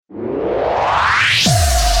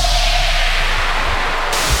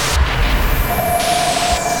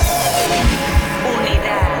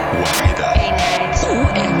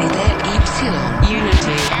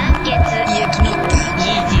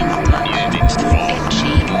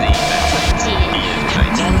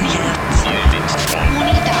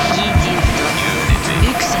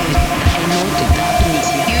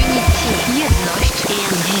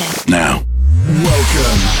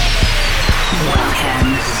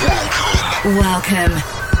Welcome.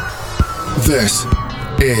 This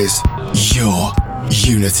is your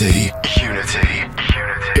Unity.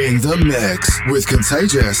 In the mix with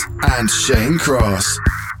Contagious and Shane Cross.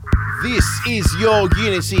 This is your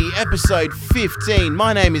Unity, episode 15.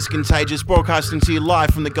 My name is Contagious, broadcasting to you live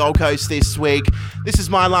from the Gold Coast this week. This is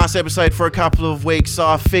my last episode for a couple of weeks, so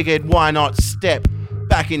I figured why not step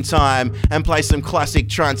back in time and play some classic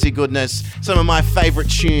Trancey goodness, some of my favourite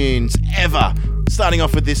tunes ever. Starting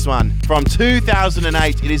off with this one from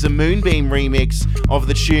 2008. It is a Moonbeam remix of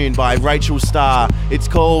the tune by Rachael Starr. It's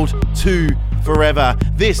called 2 Forever.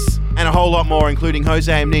 This and a whole lot more, including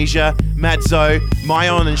Jose Amnesia, Madzo,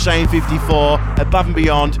 Myon and Shane 54, Above and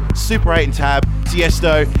Beyond, Super 8 and Tab,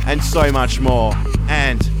 Tiesto, and so much more.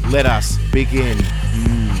 And let us begin.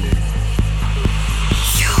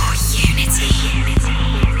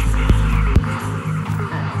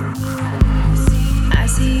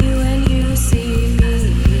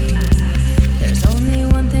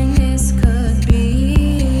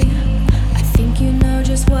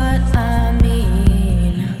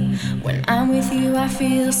 I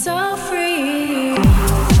feel so free.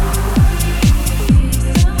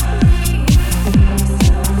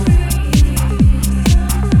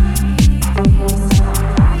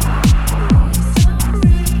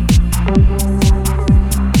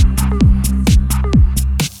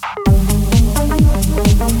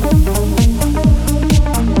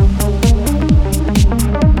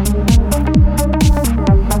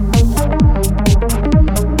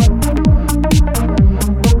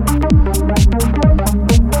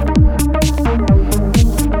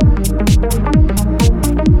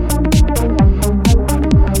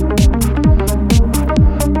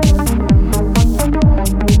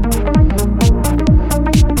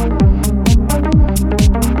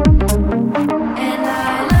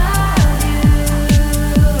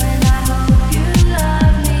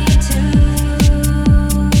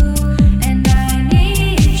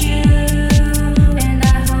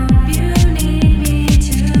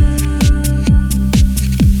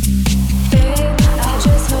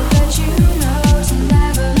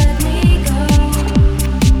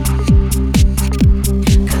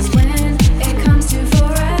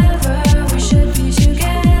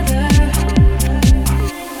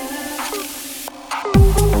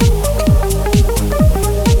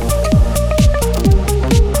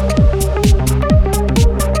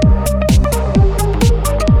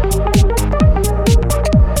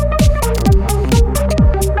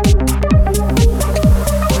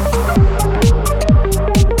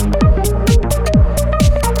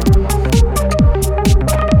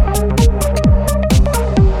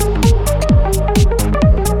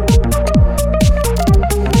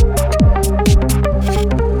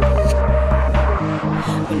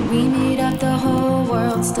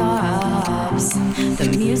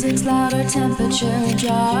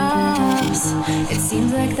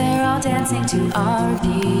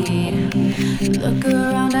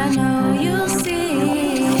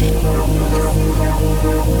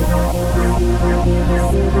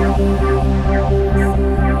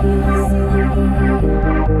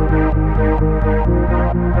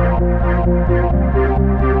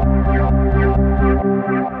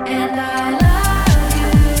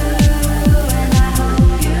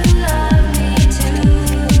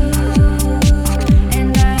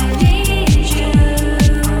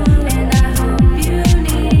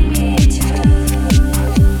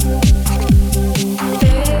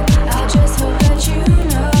 I just hope that you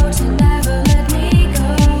know to never let me go.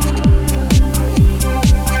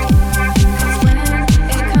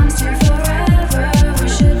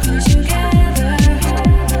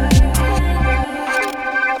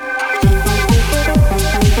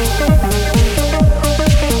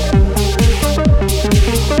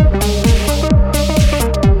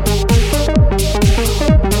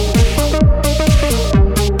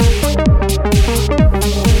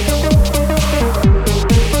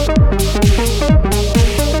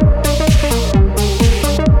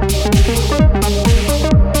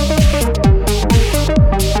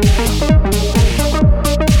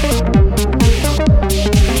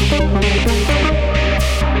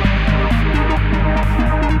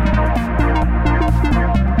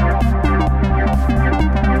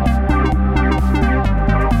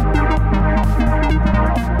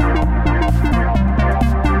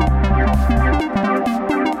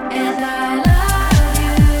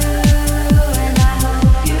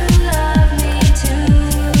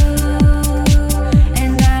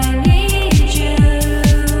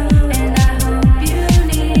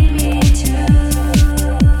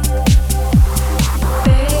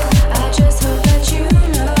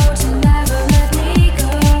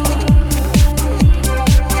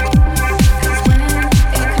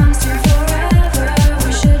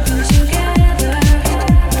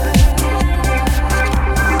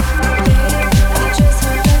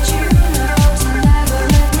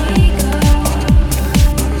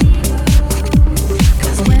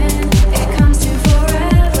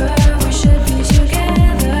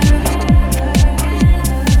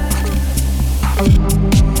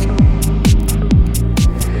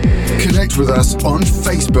 with us on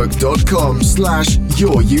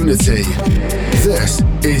facebook.com/yourunity. This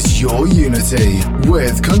is Your Unity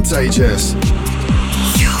with Contagious.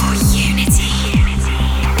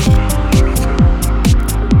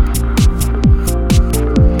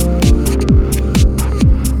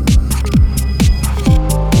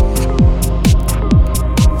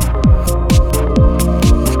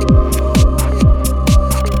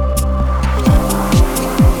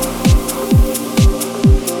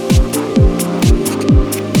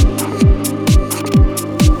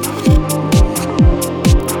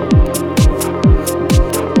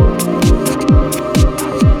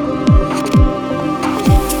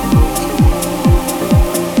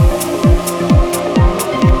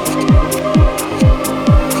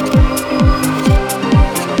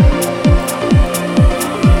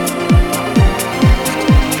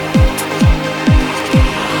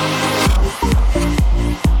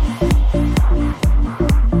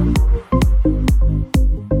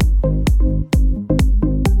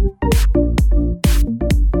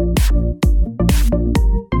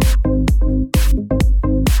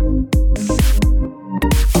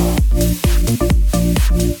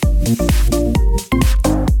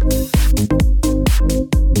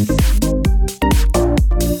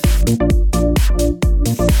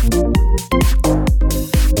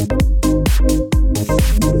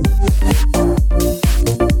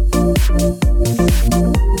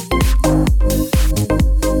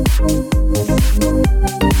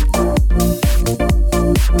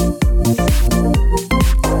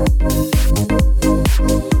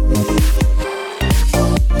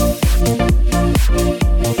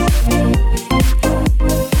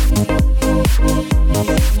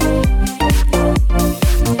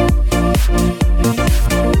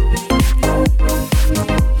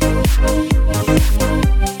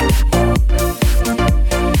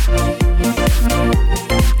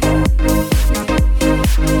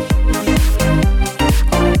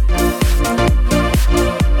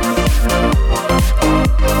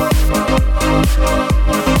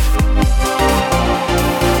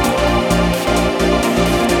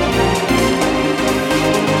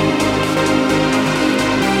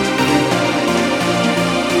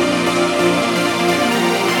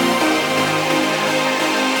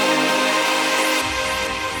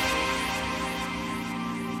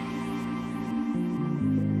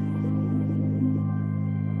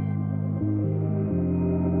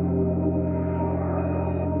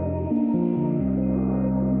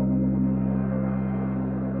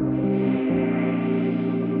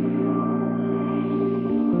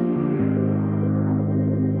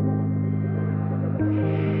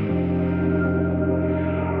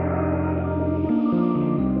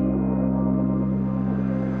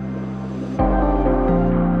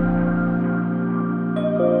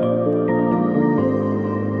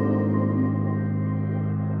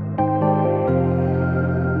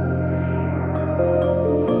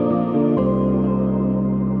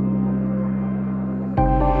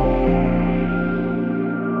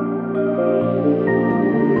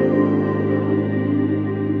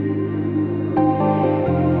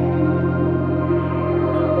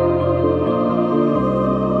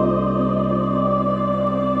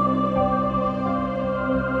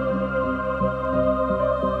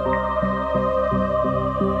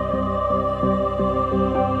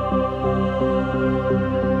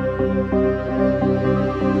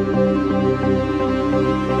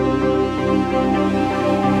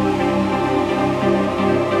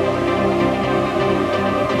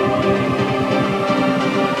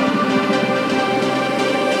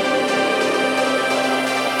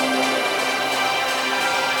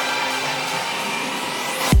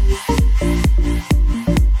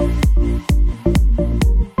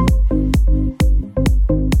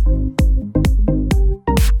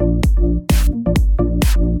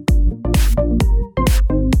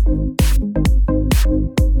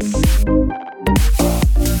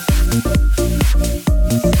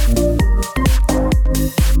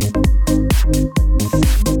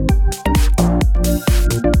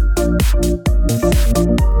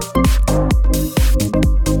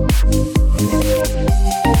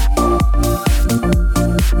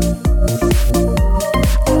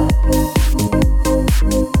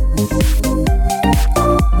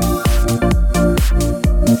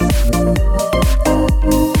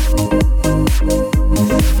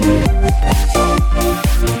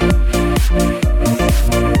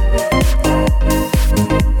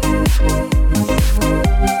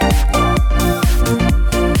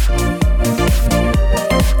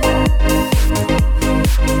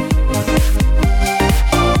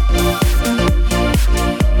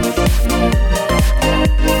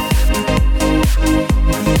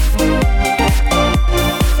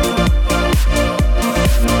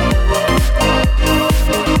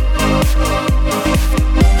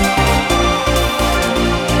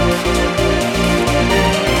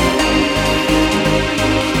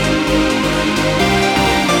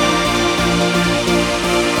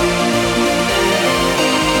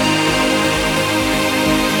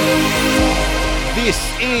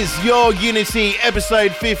 is Your Unity,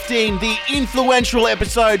 episode 15, the influential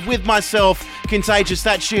episode with myself, Contagious.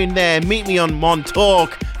 That tune there, Meet Me on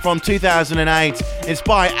Montauk from 2008. It's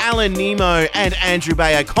by Alan Nemo and Andrew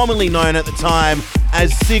Bayer, commonly known at the time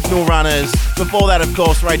as Signalrunners. Before that, of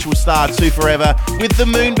course, Rachael Starr, 2 Forever, with the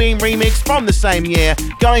Moonbeam remix from the same year.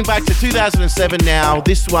 Going back to 2007 now,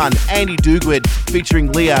 this one, Andy Duguid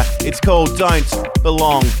featuring Leah. It's called Don't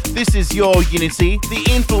Belong. This is Your Unity, the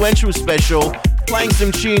influential special, playing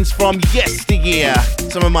some tunes from yesteryear,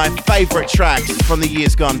 some of my favourite tracks from the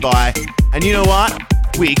years gone by. And you know what?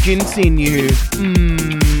 We continue.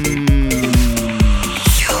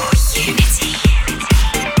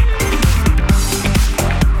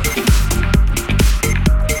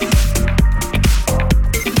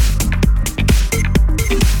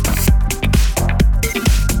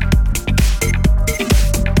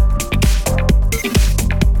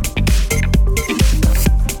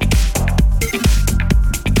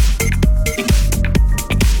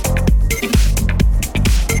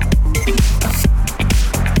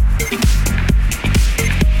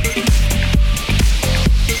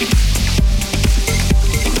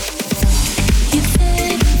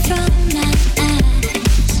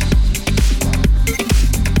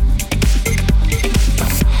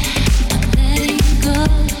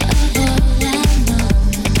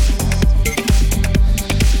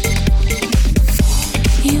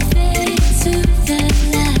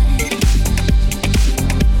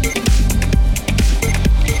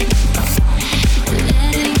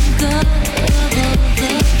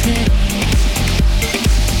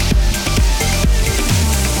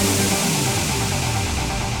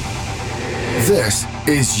 This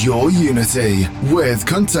is Your Unity with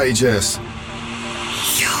Contagious.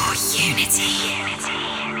 Your Unity.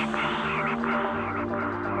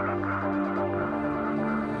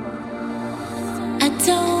 I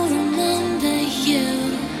don't remember you.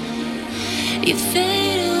 You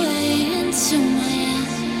fade away into my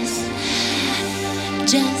eyes.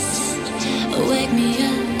 Just wake me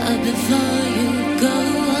up before you go.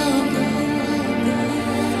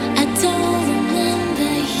 I don't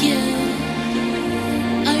remember you.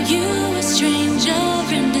 Are you a stranger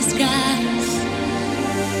in disguise?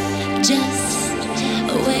 Just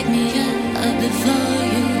wake me up before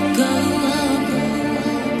you go.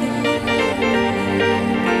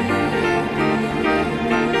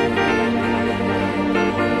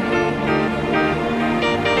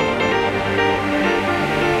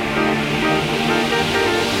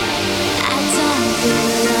 I don't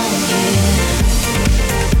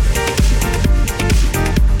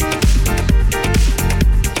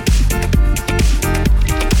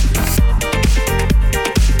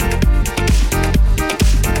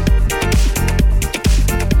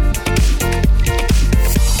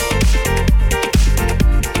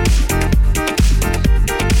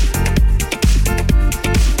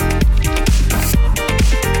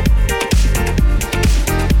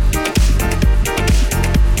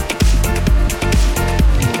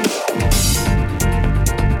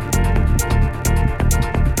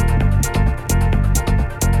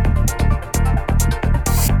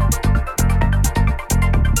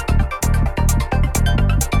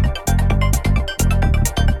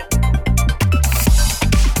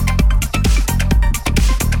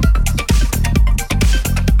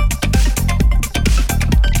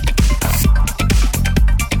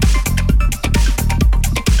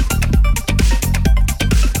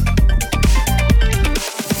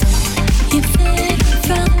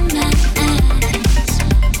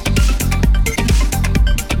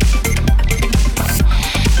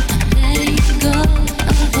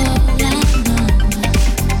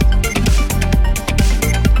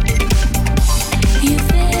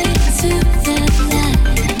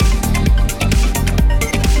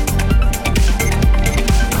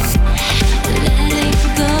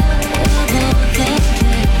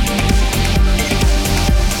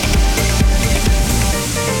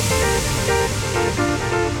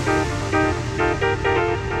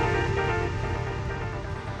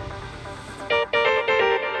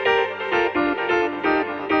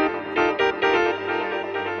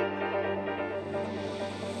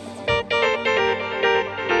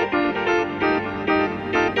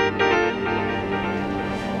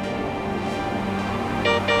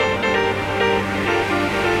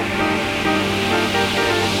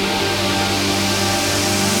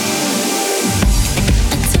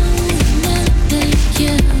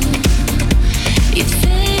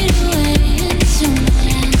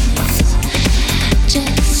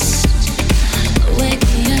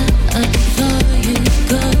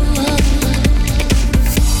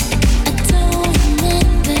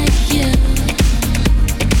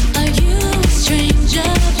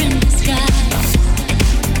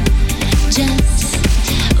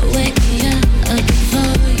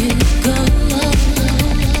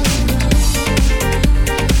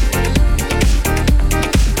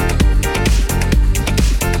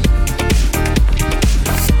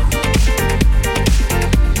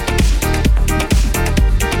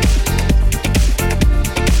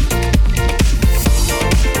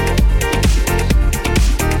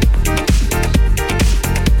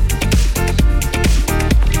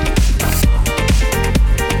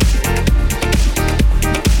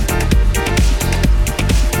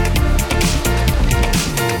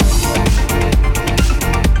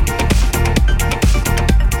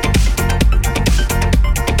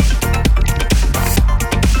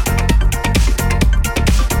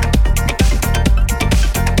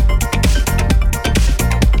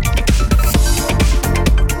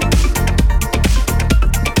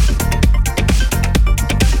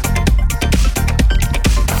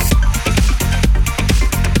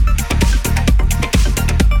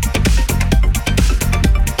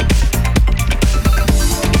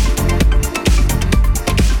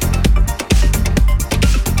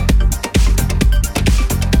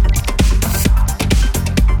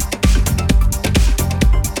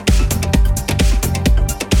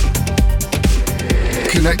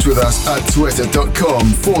us at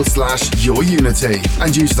twitter.com/yourunity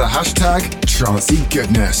and use the hashtag Trancey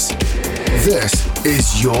Goodness. This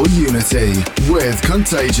is Your Unity with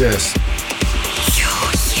Contagious.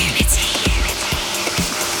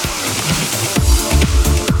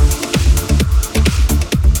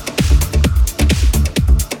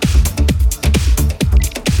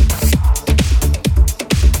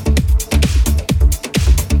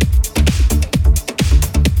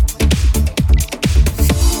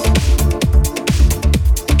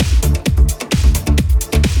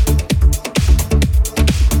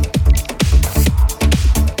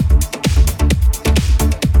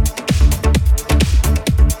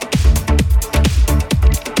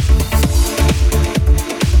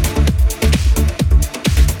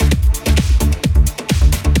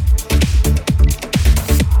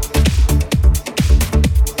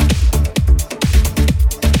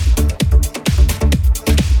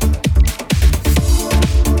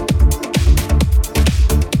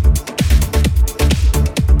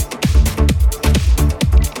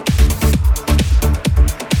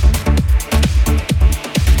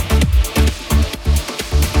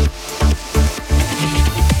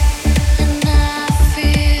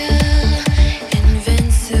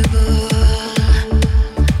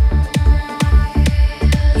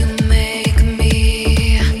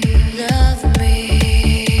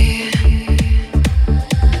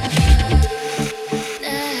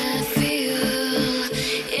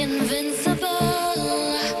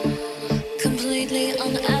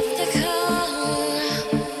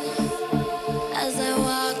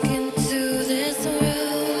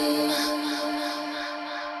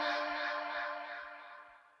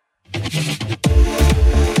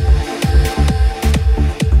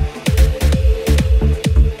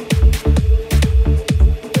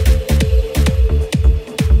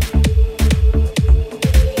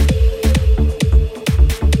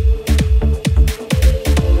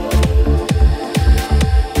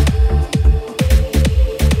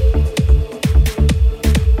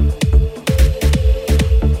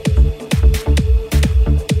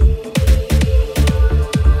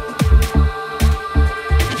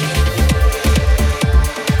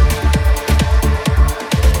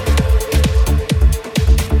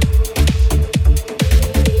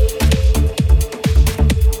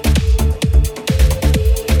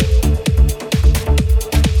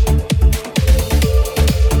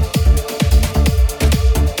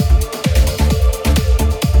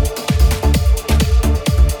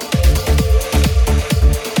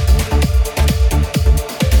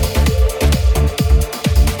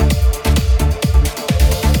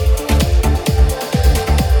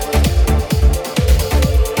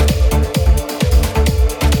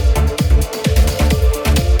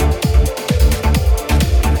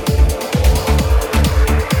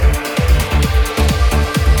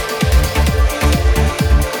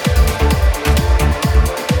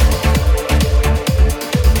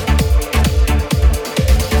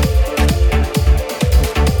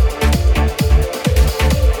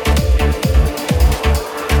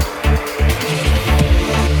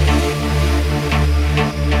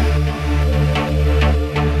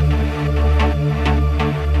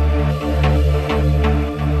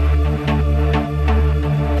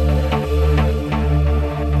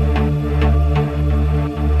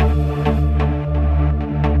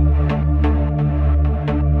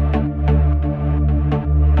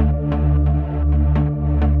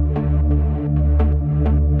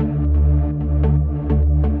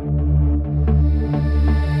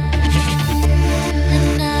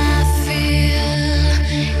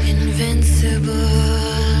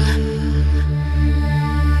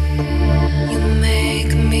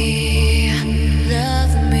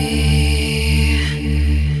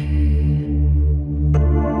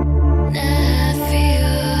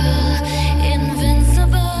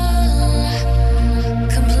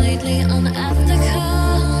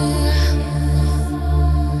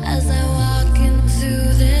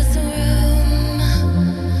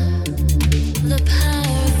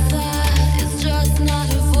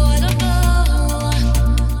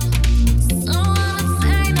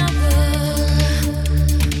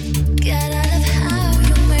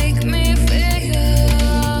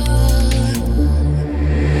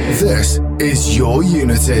 This is Your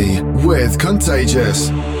Unity with Contagious.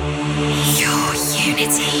 Your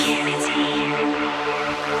Unity.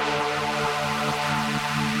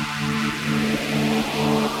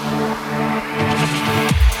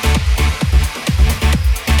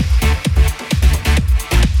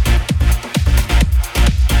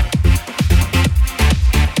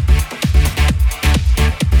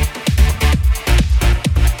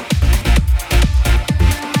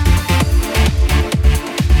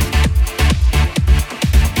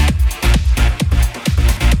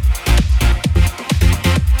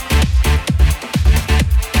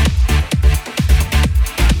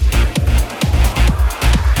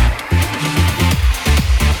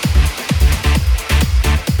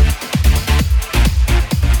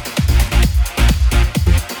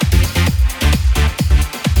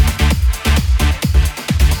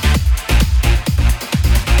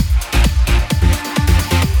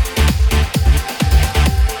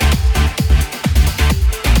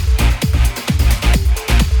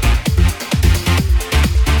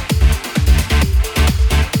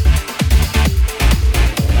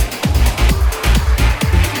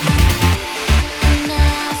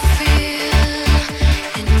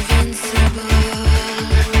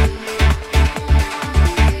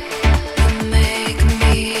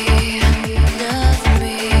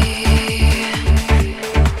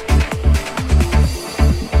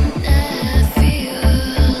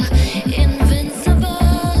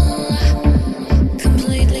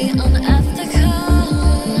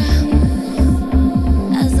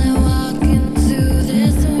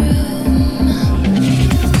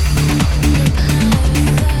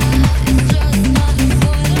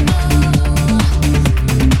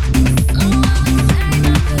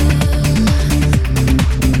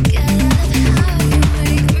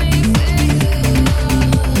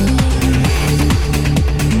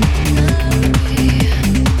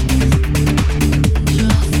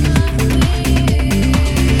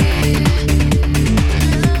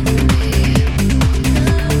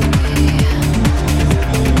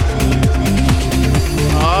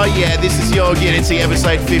 Unity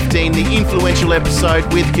episode 15, the influential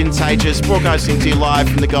episode with Contagious, broadcasting to you live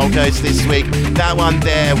from the Gold Coast this week. That one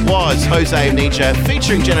there was Jose Amnesia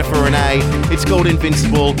featuring Jennifer Rene. It's called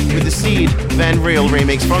Invincible with the Sied Van Riel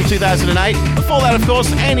remix from 2008. Before that, of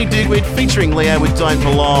course, Annie Duguid featuring Leah with Don't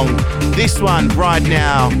Belong. This one right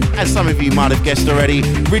now, as some of you might have guessed already,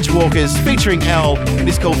 Ridgewalkers featuring L. It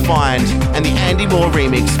is called Find, and the Andy Moor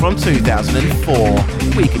remix from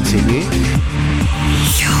 2004. We continue.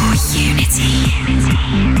 Your Unity.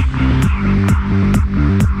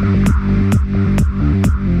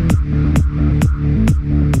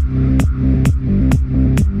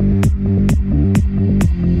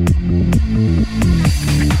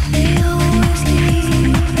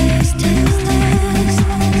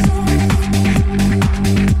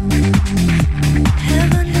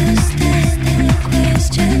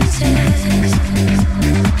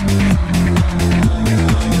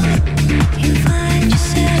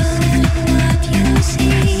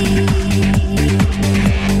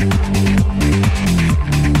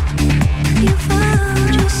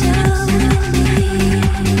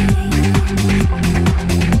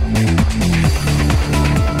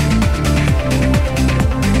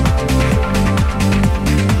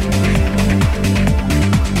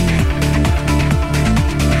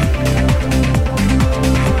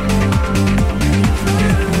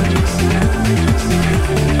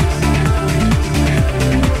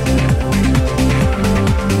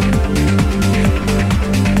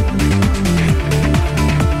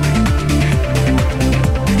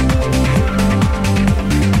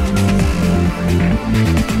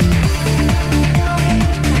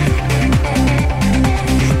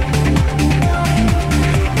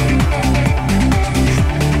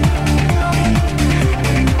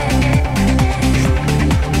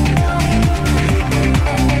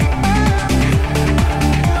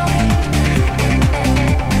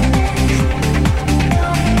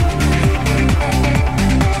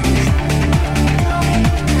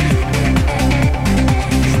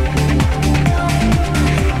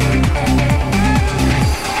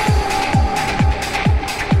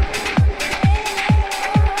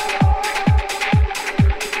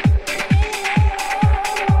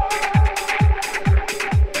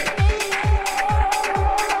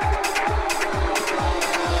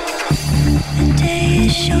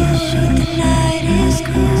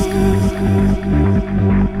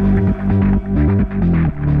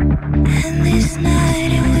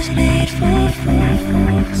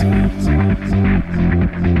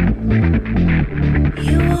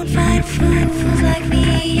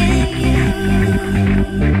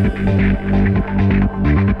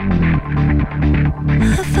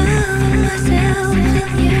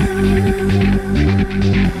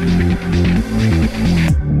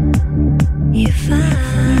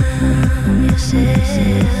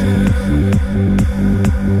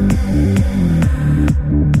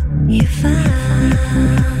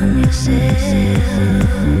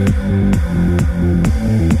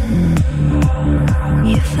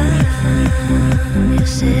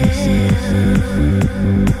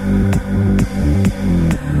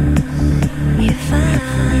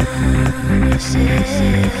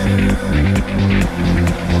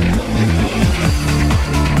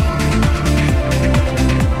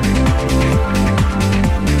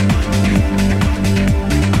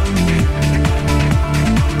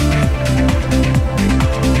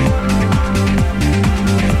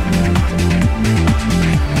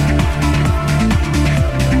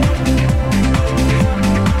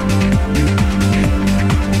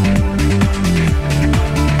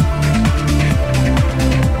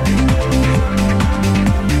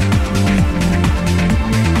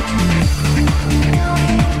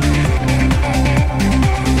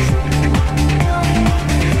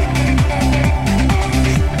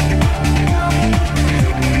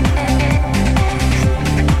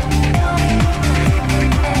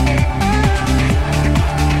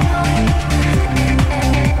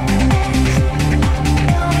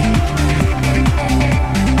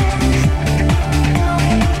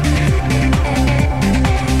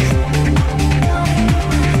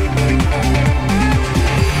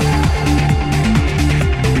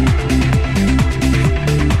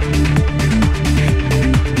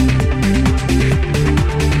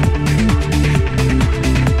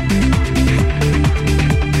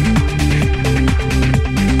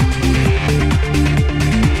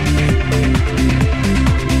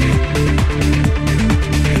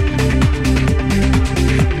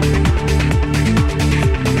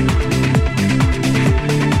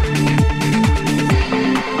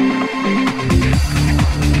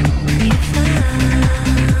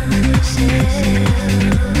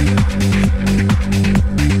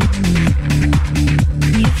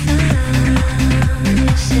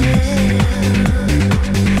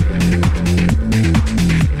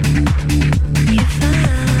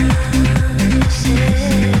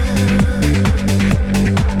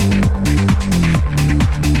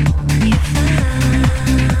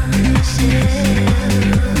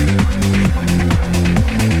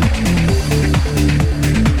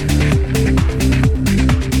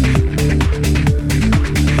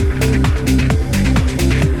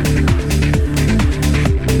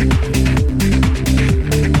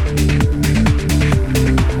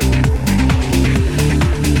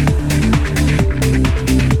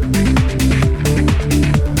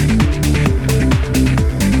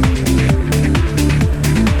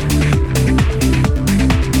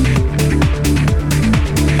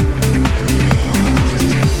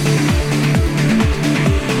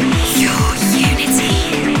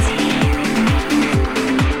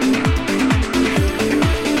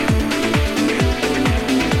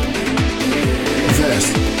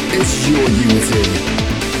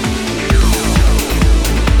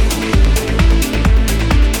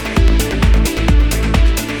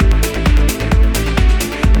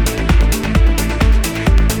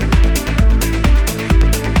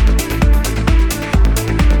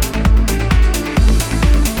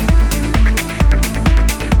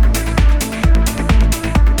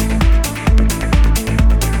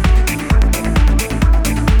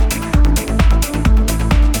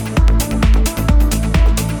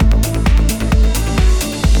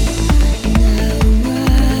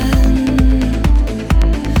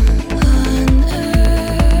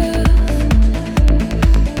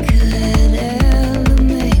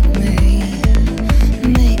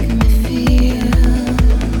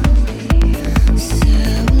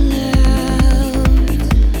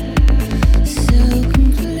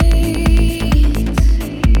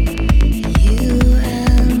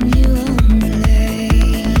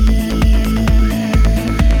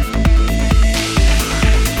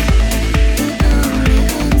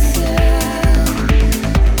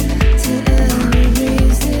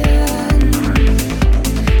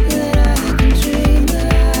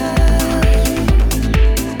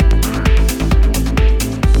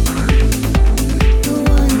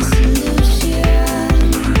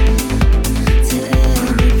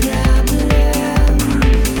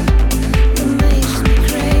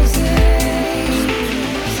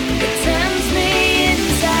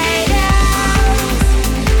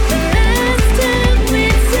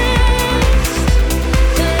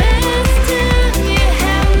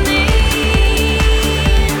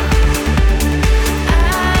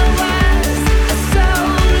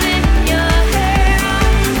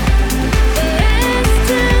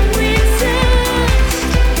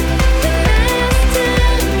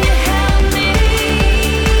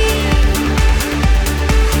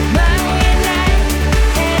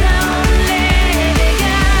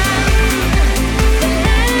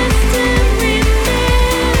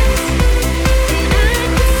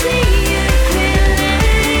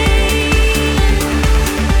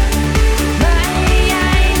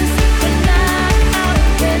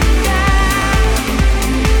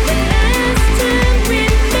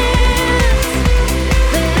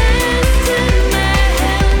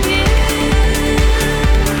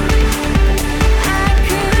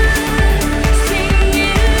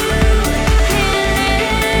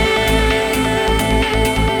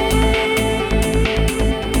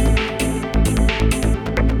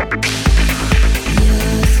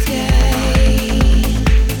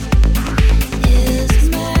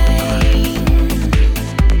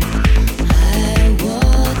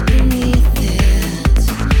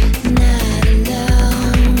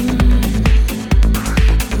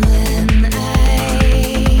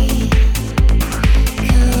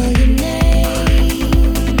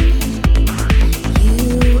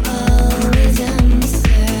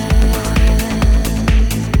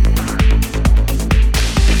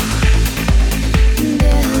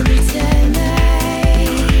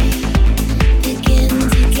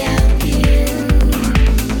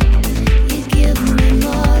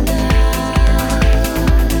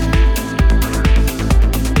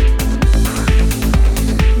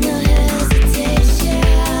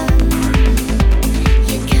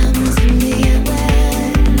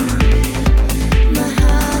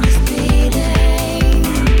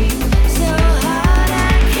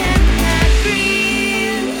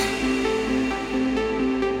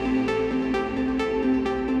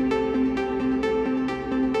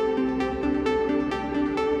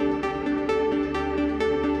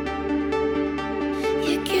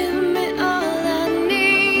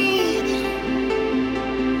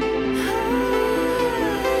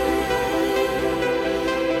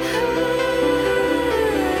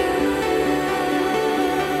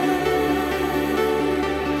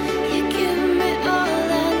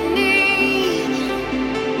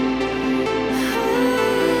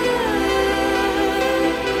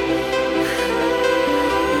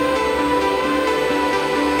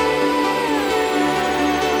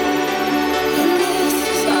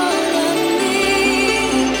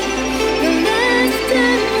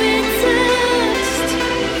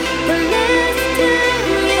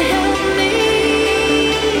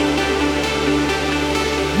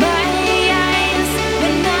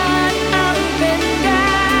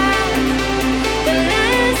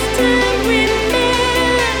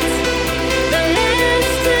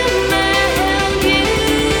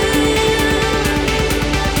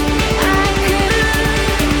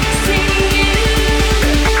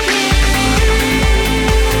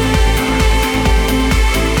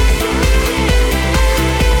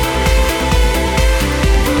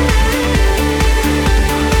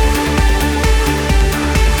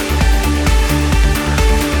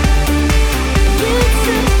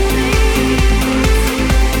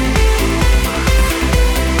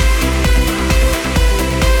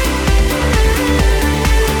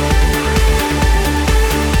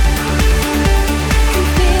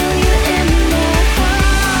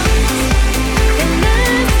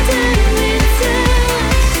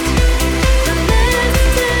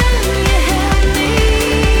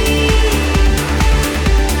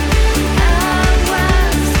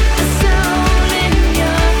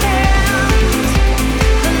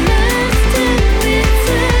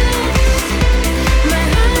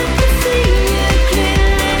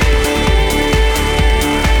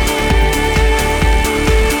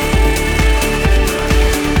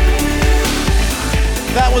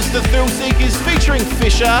 was the Thrillseekers featuring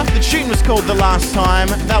Fisher. The tune was called The Last Time.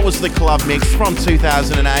 That was the club mix from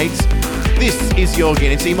 2008. This is your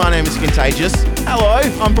Unity. My name is Contagious. Hello,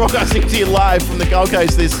 I'm broadcasting to you live from the Gold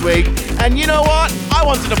Coast this week. And you know what? I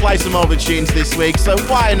wanted to play some older tunes this week, so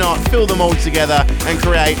why not fill them all together and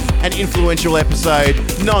create an influential episode,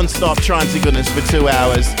 non-stop Trancey goodness for 2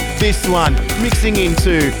 hours. This one, mixing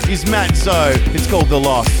into, is Matt Zoe. It's called The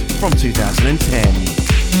Loss from 2010.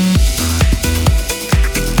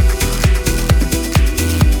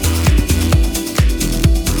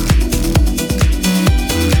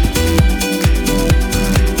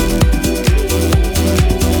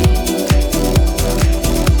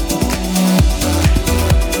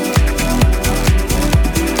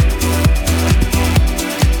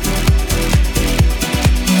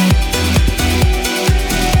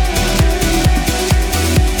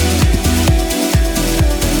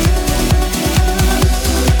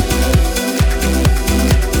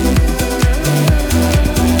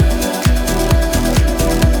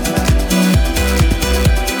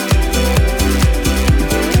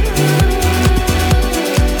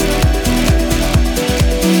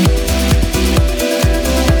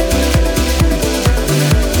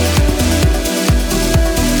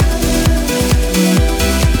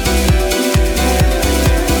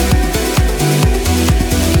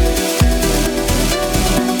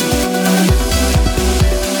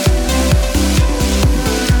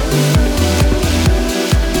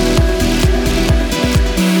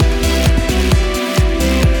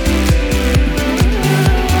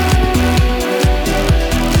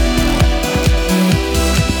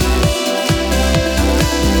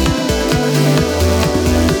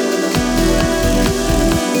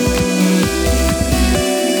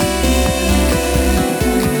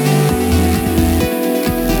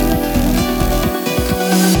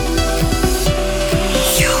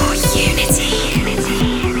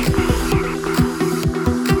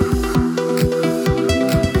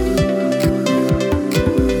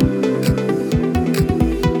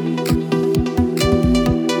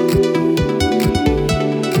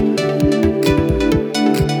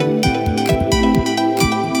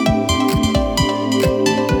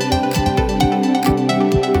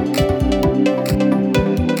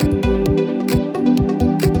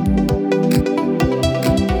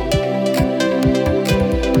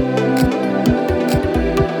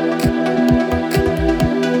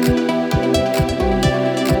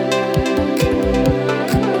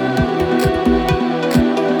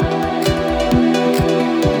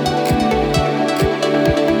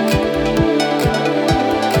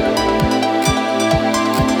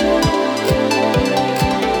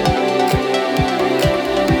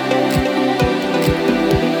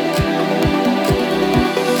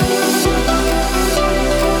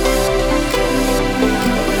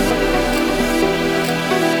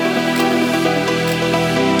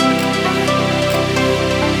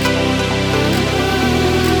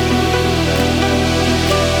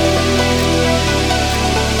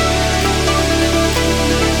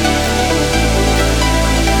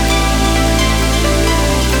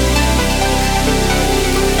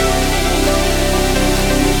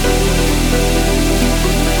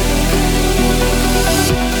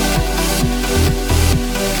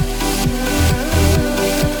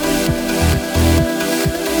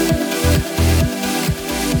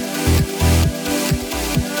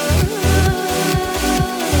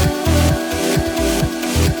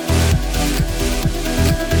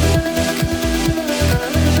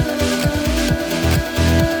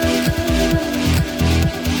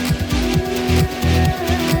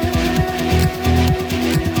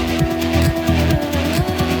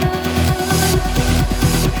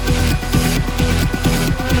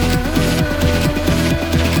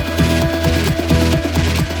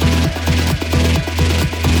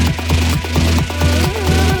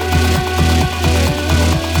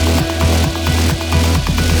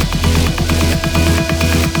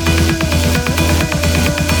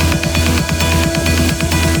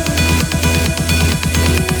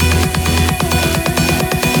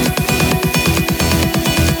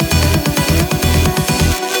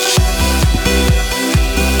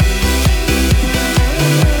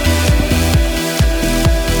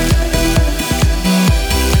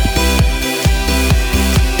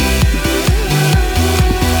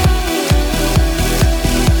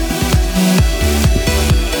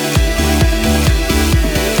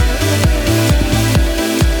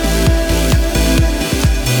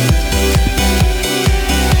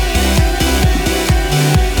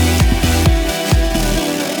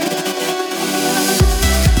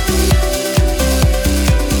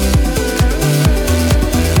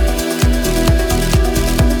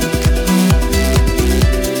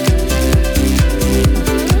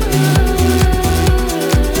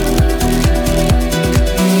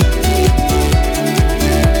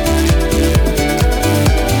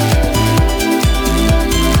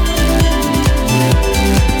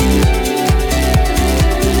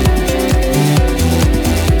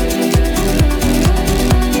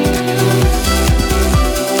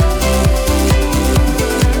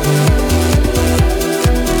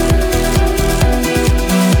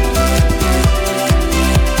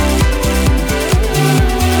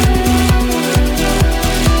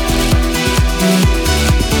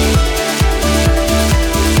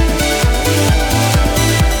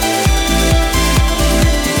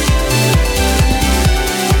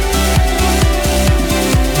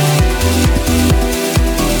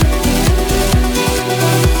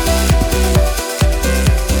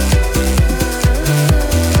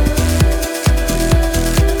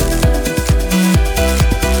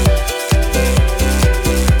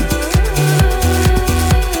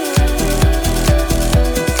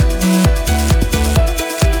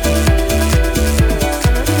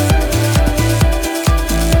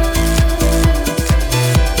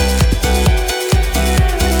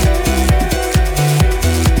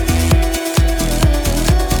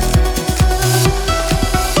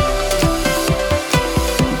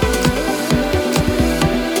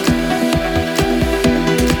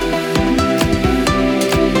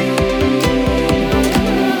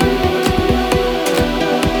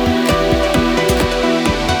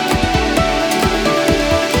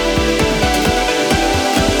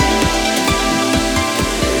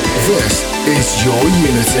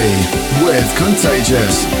 Unity with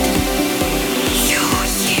Contagious.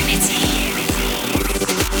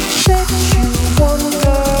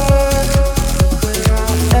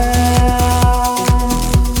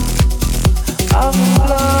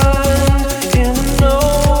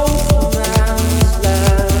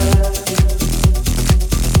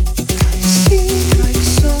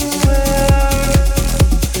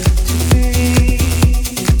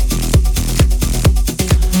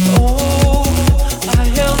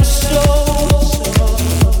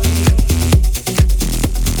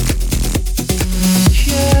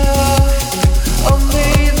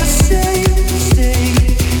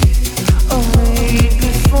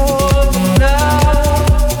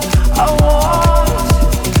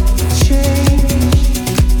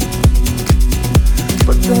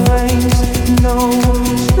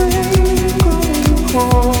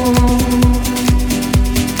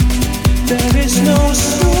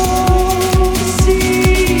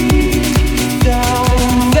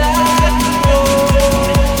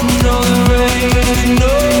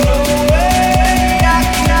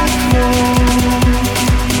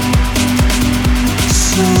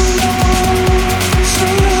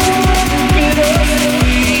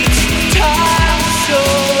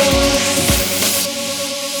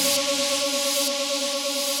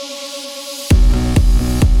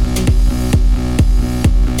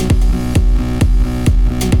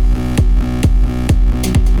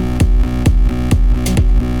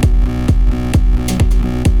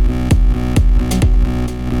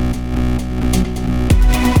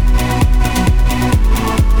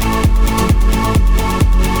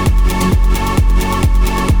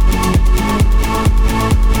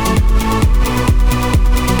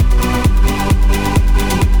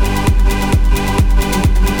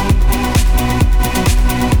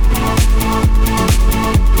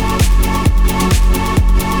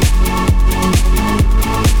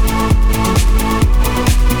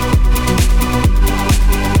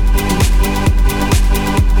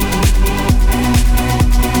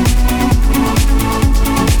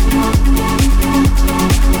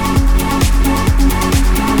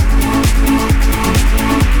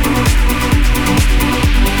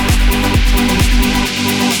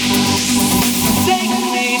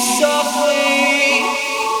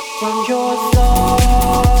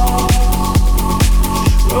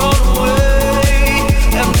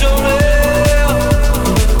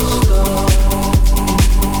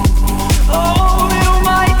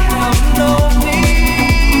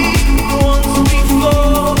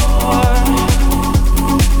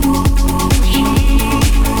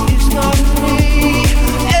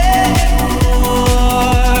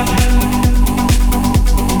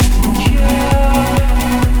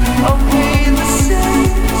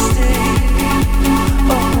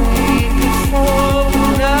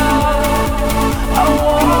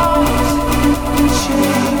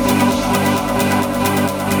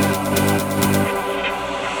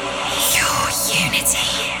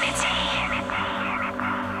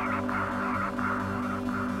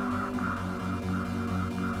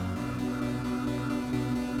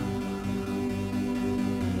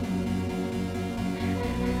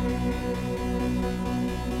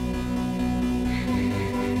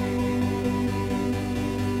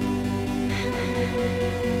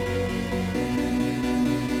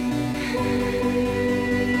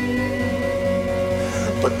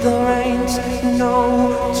 but there ain't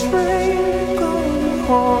no train going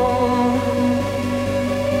home.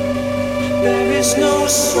 There is no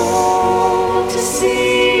soul to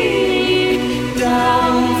see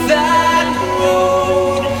down that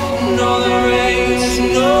road. No, there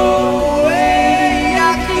ain't no way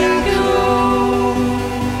I can go.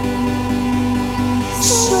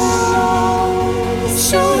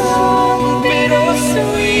 So long,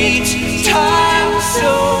 bittersweet time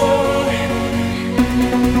zone.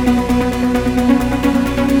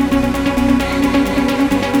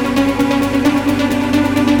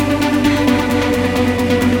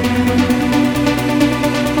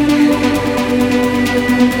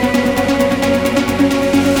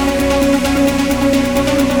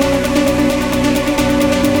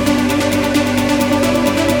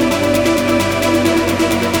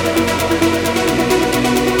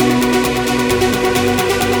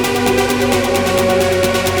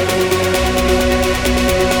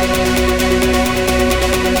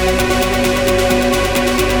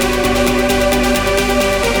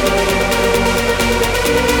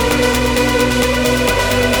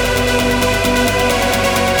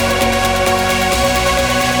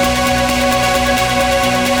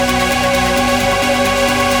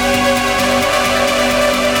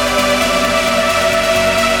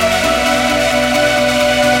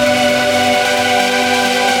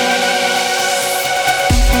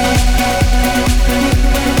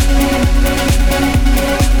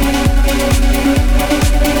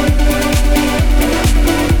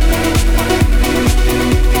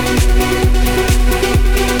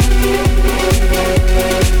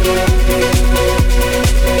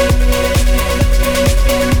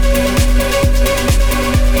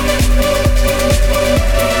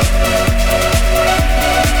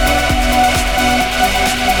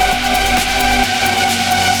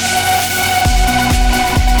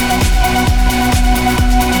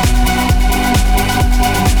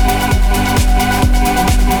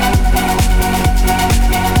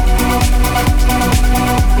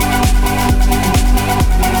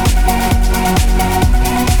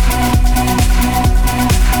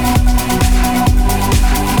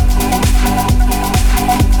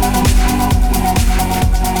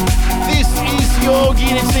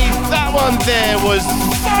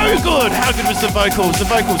 Duguid, how good was the vocals? The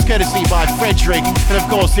vocals courtesy by Frederick, and of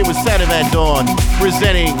course it was Saturday Dawn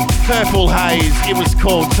presenting Purple Haze. It was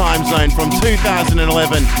called Timezone from 2011.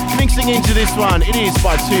 Mixing into this one, it is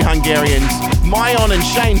by two Hungarians, Myon and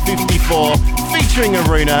Shane54, featuring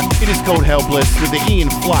Aruna. It is called Helpless with the Ian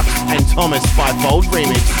Flux and Thomas Biofeld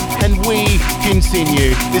remix. And we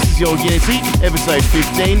continue. This is your Unity, episode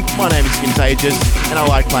 15. My name is Contagious, and I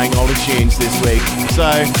like playing older tunes this week. So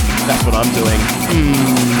that's what I'm doing.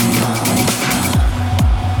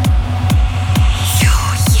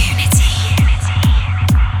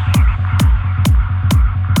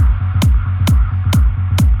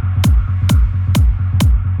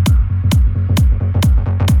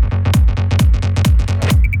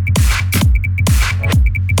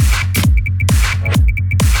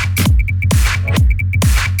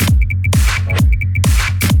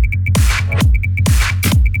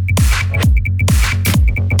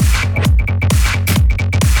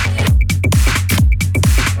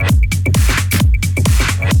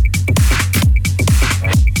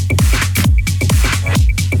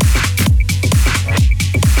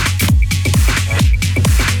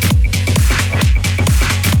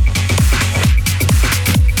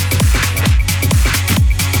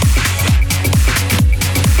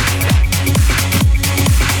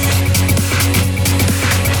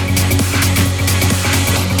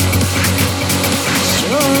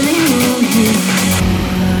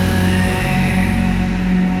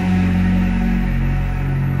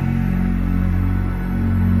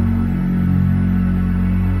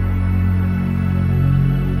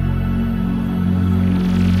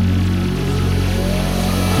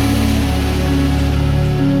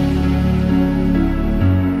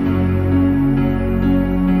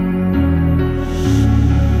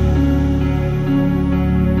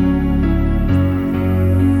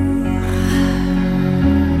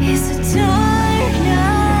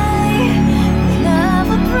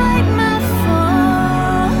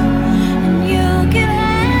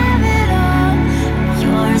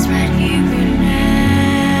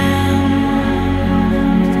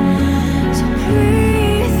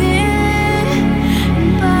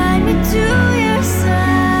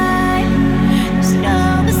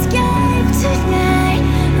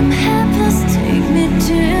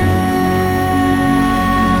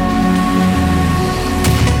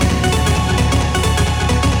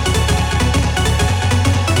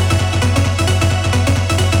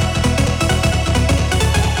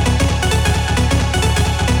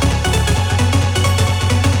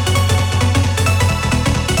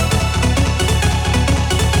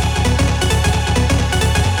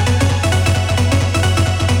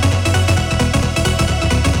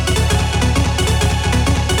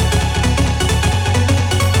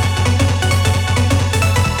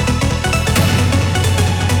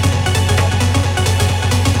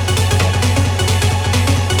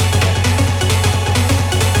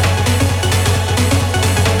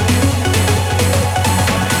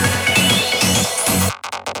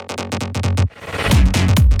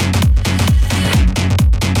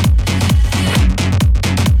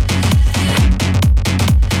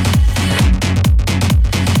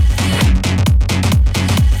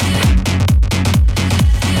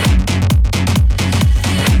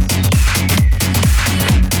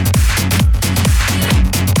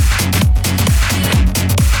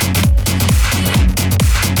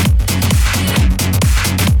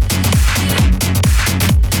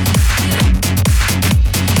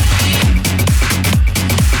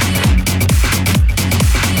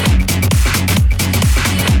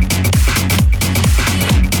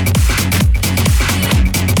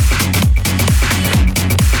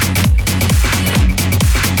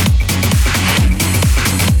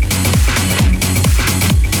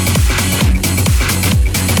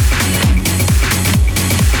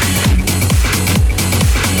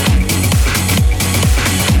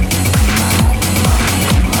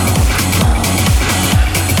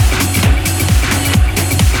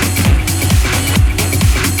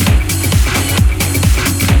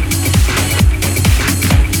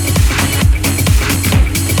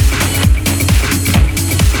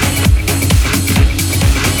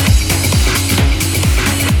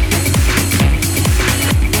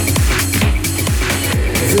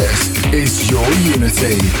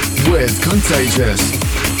 Unity with Contagious.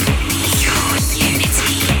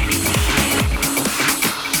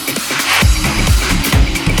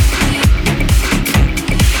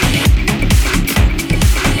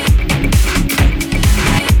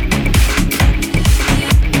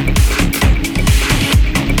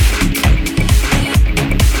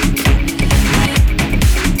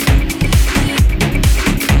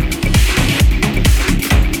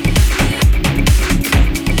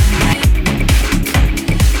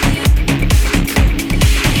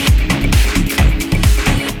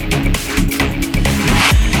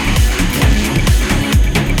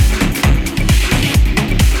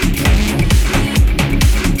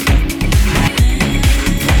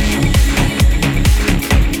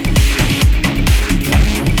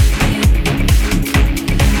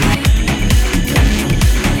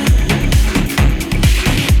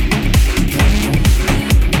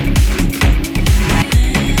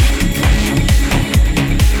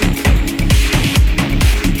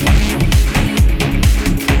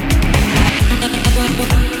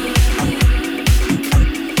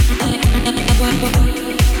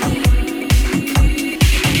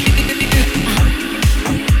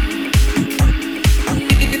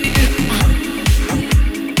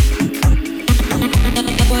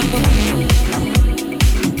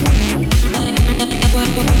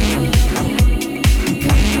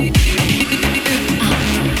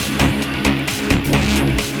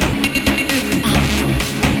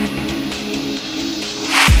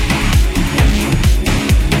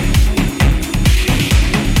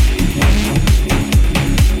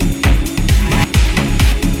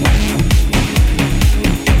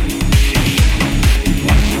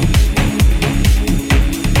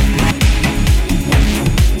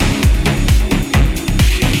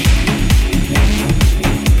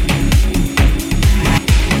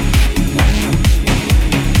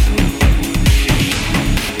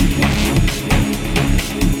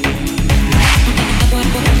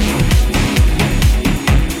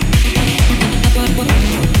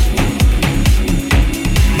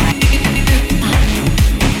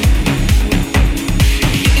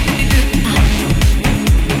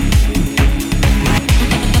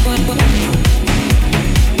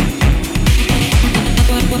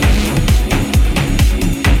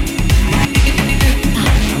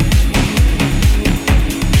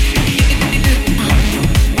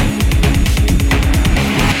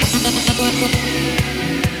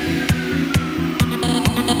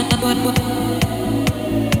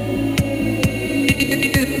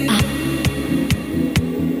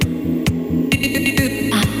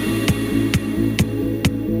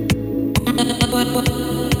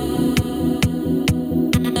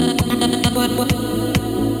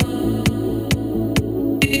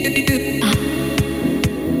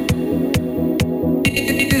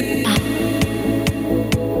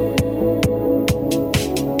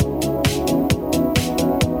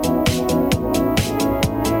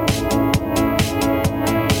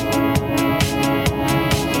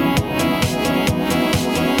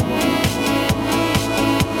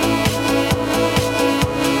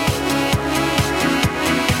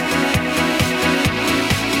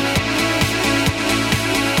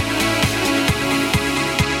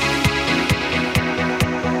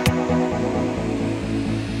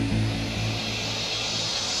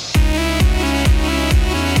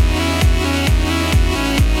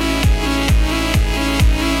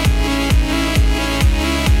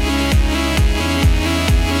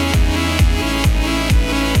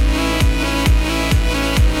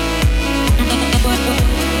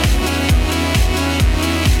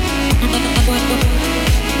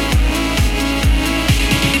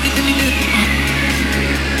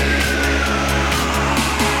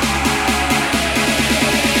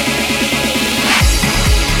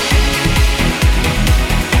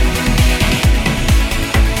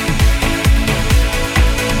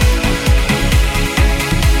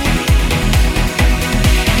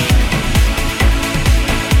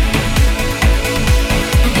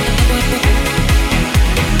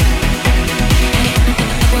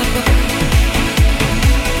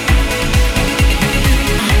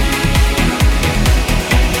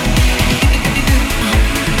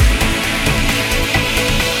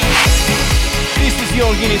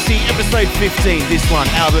 Episode 15, this one,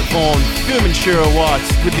 Albert Vorne, Formentera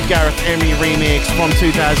with the Gareth Emery remix from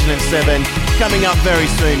 2007. Coming up very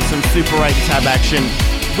soon, some Super 8 tab action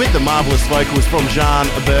with the marvellous vocals from Jean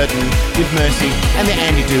Burton with Mercy and the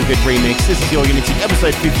Andy Duguid remix. This is Your Unity,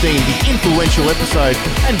 episode 15, the influential episode,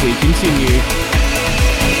 and we continue.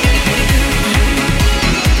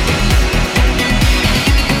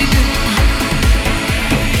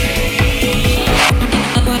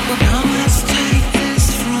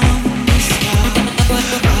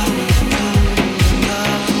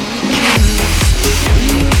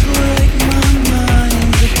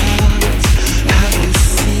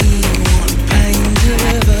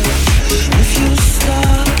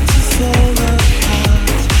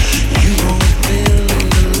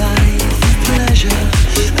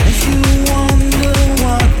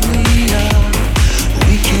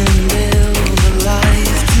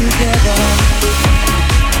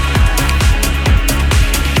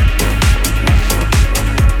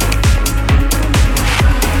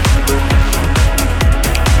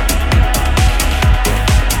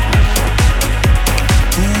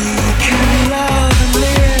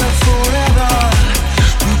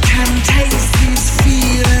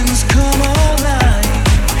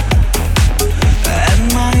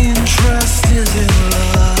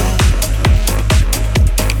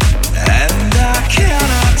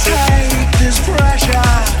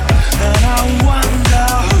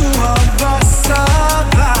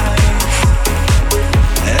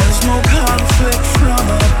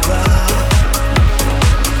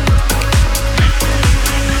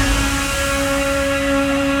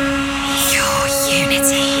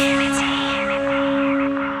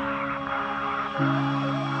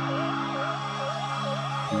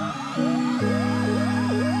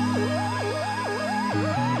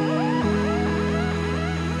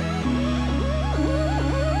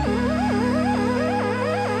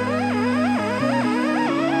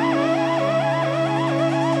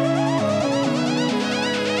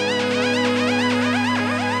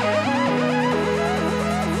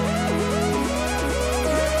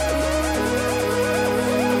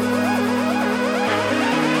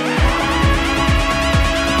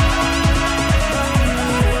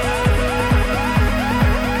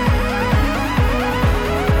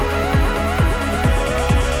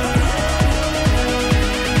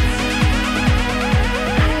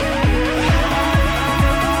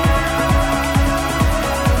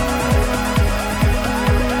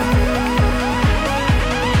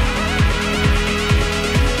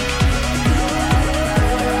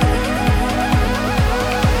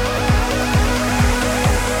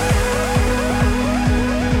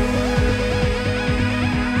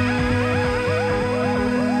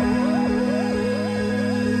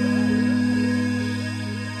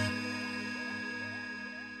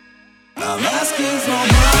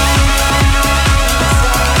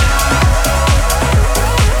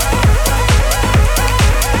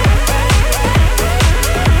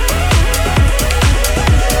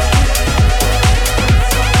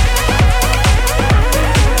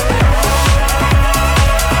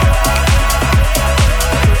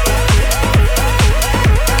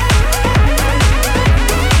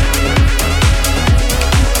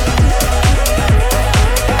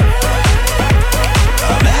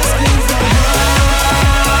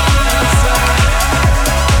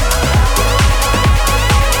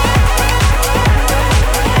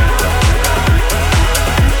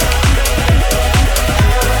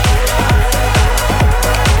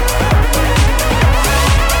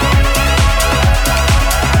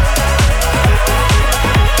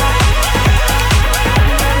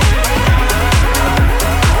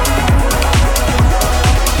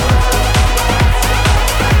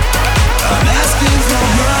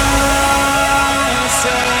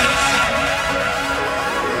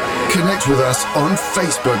 Connect with us on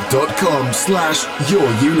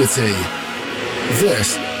facebook.com/yourunity.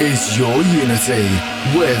 This is Your Unity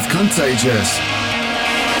with Contagious.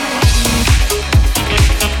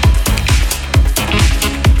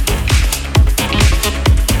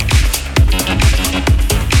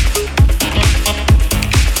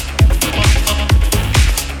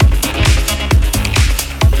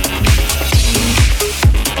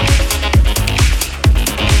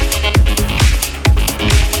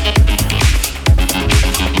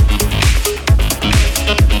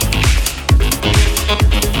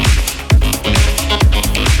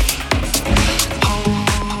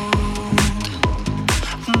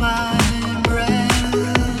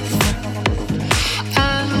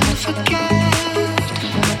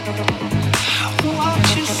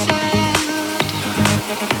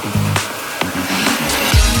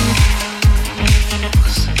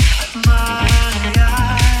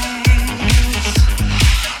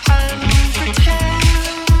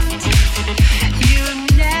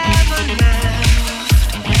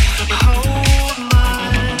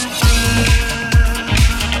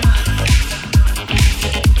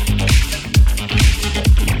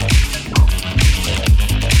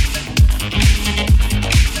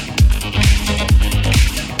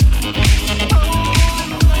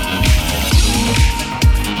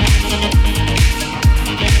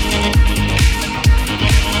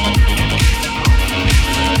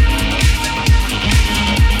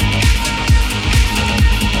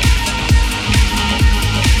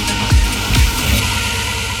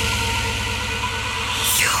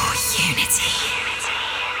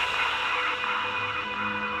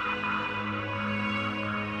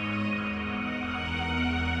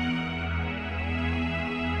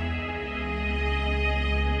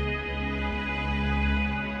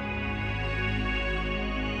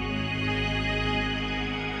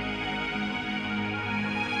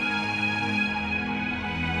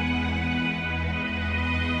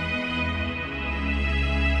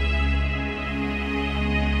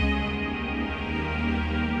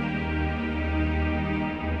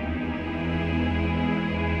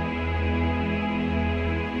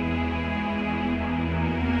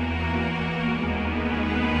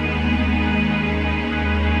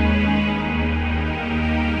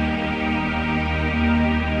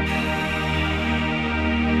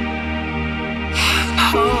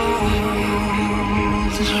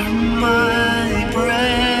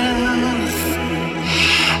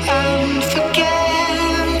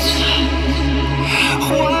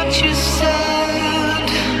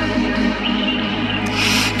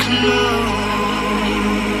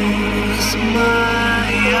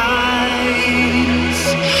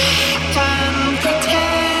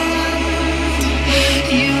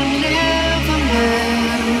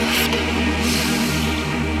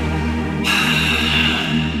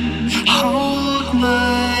 Hold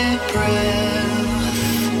my breath.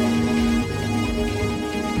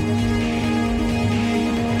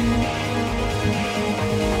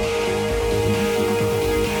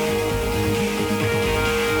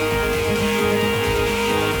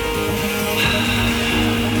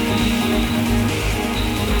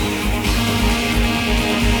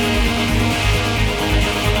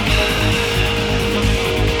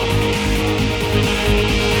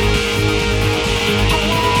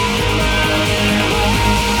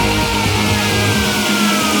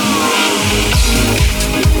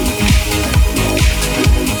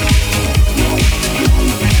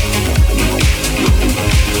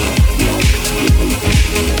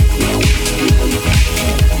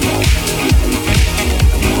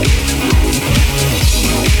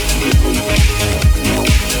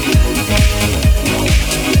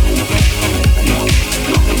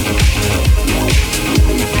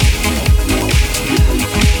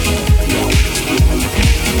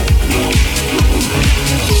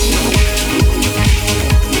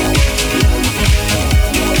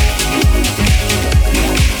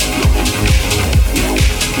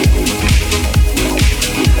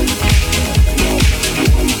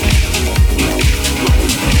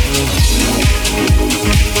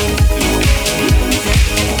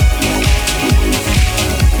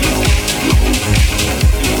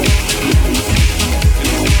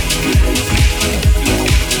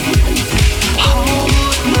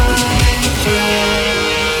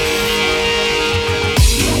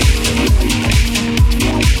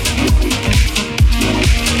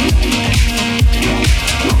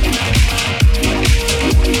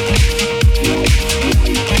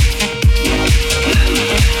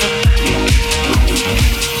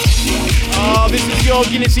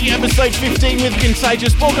 Unity episode 15 with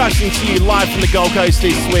Contagious, broadcasting to you live from the Gold Coast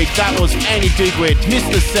this week. That was Annie Duguid,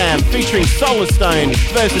 Mr. Sam, featuring Solarstone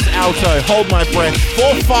versus Aalto, Hold My Breath,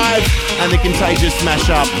 4-5, and the Contagious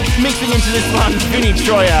mashup. Mixing into this one, Vinnie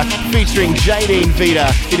Troyer, featuring Jadine Vita.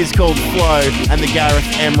 It is called Flow, and the Gareth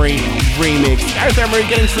Emery remix. Gareth Emery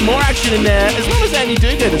getting some more action in there, as well as Annie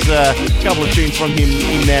Duguid. There's a couple of tunes from him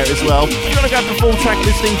in there as well. If you want to go for full track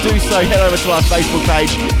listing, do so. Head over to our Facebook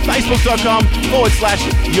page,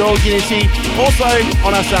 facebook.com/YourUnity. Also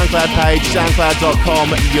on our SoundCloud page,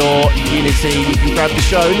 soundcloud.com/YourUnity. You can grab the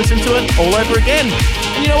show and listen to it all over again.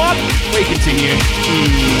 And you know what? We continue.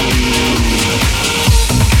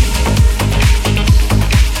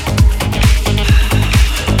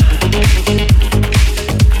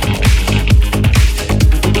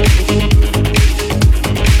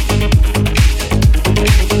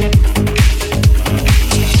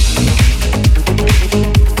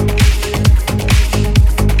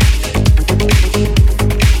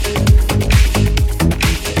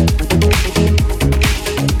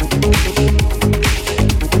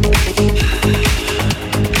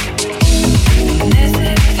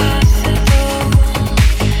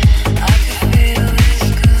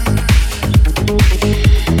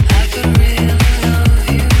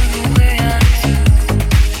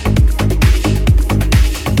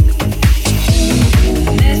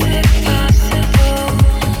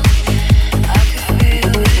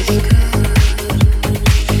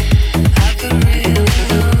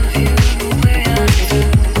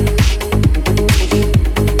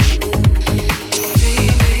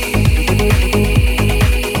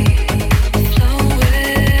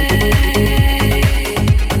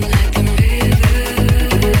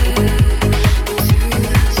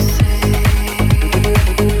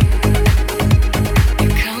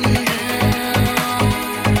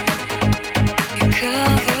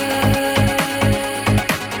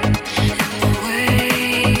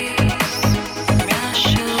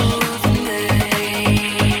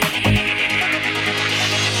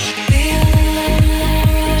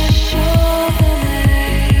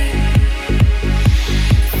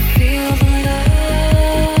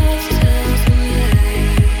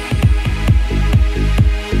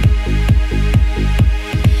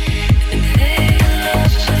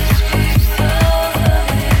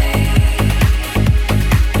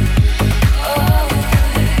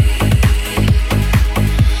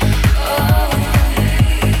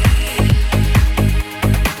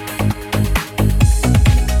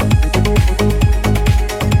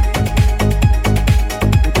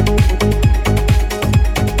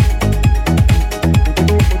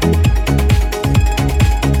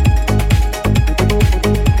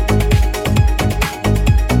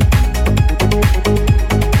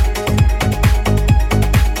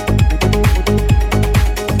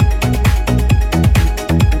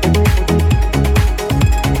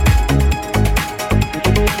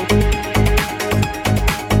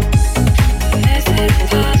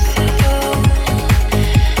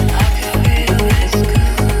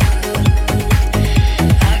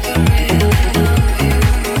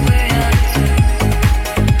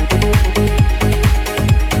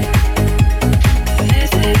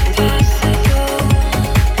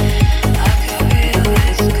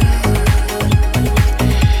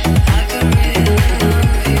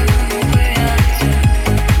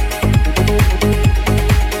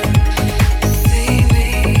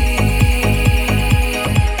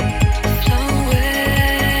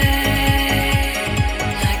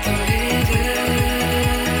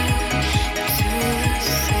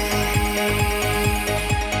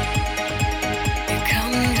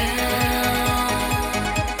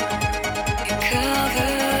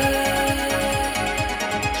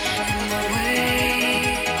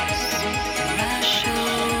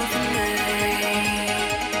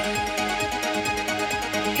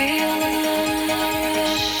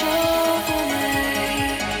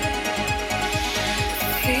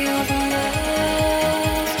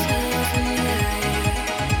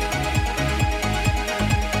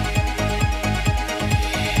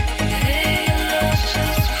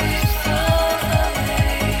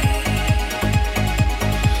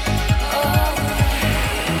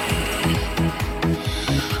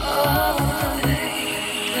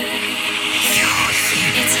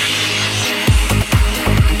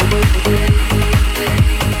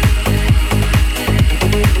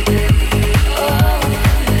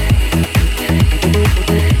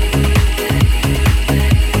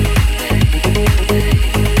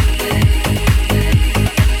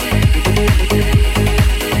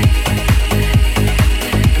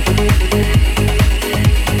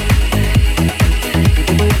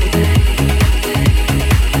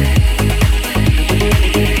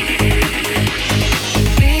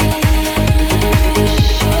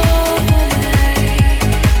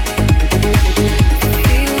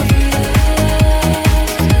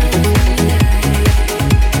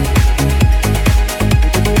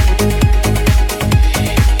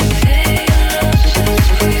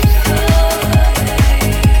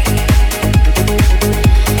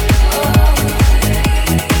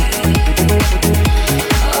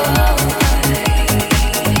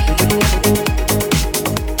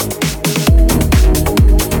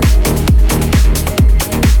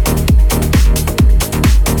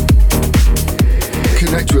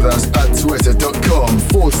 Connect with us at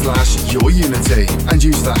twitter.com/yourunity and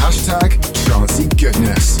use the hashtag Trancey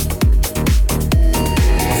Goodness.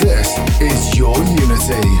 This is Your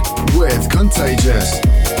Unity with Contagious.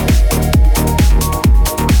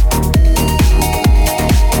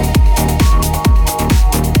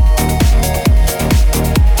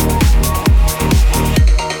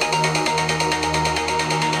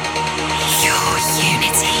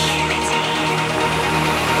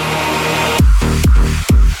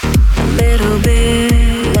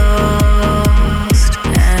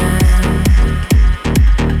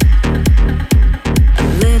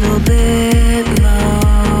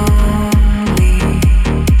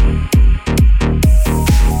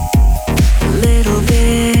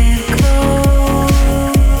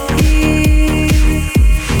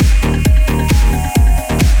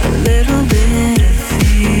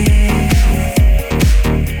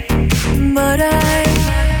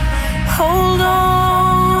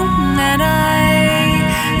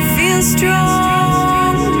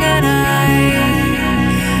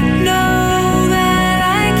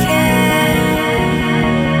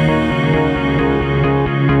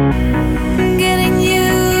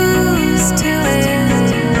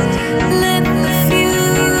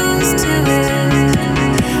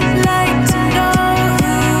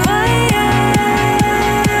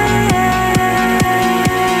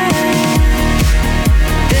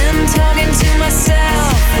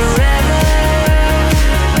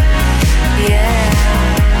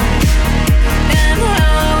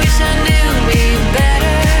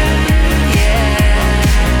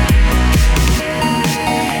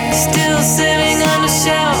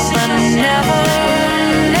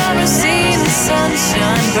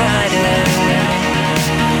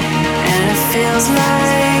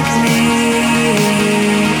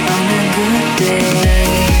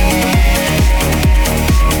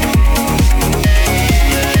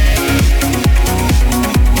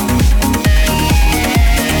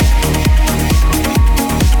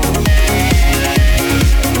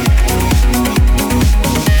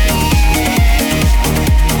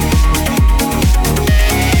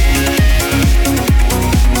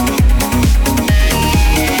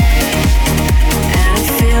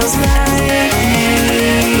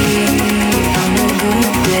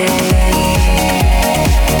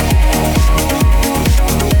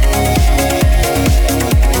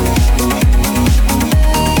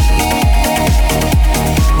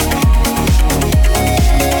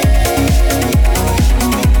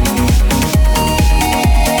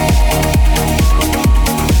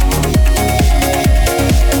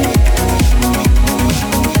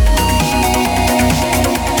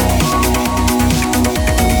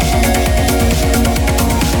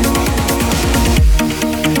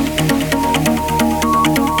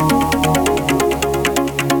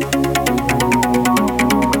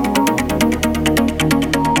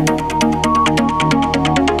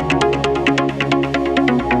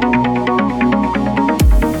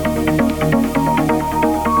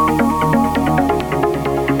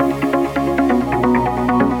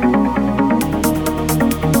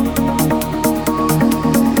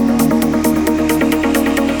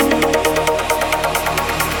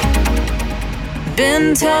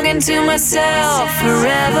 Talking to myself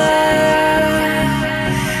forever,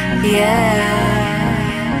 yeah.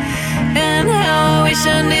 And how I wish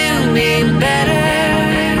I knew me better,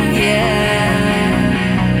 yeah.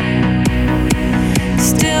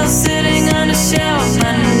 Still sitting on a shelf, I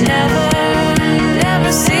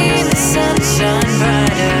never seen the sunshine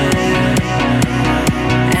brighter.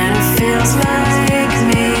 And it feels like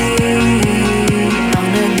me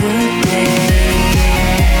on a good day.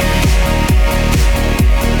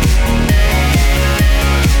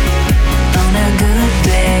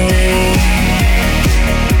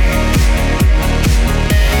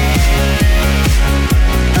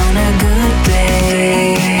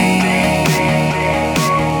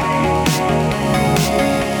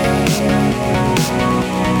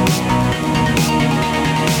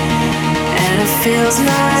 Feels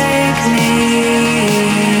like me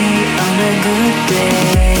on a good day.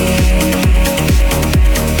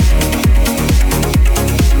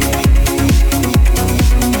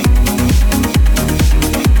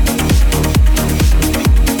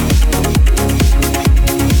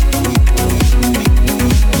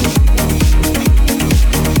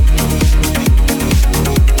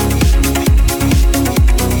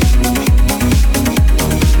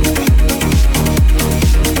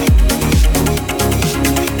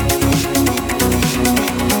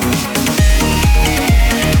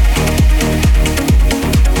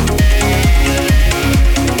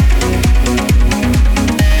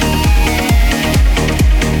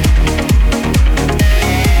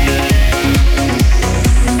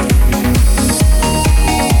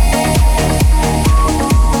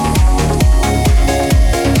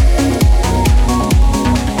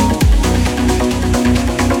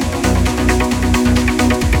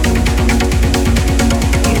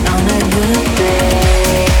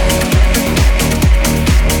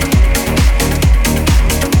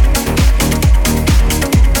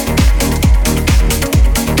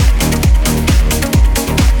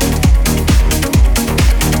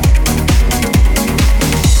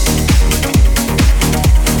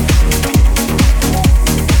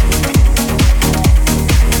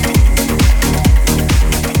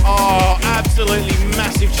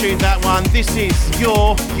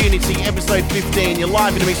 Unity, episode 15. You're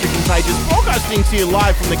live in a mix with Contagious, broadcasting to you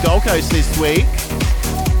live from the Gold Coast this week.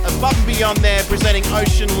 Above and beyond there, presenting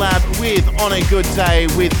Ocean Lab with On a Good Day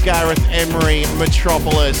with Gareth, Emery,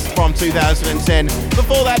 Metropolis from 2010.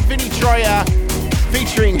 Before that, Vinnie Troyer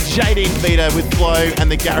featuring JD Vita with Flow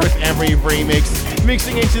and the Gareth Emery remix.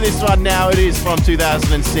 Mixing into this one now, it is from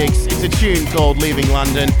 2006. It's a tune called Leaving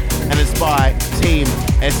London and it's by Team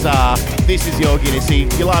SR. This is your Unity.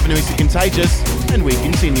 You're live in a mix with Contagious and we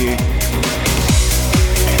continue.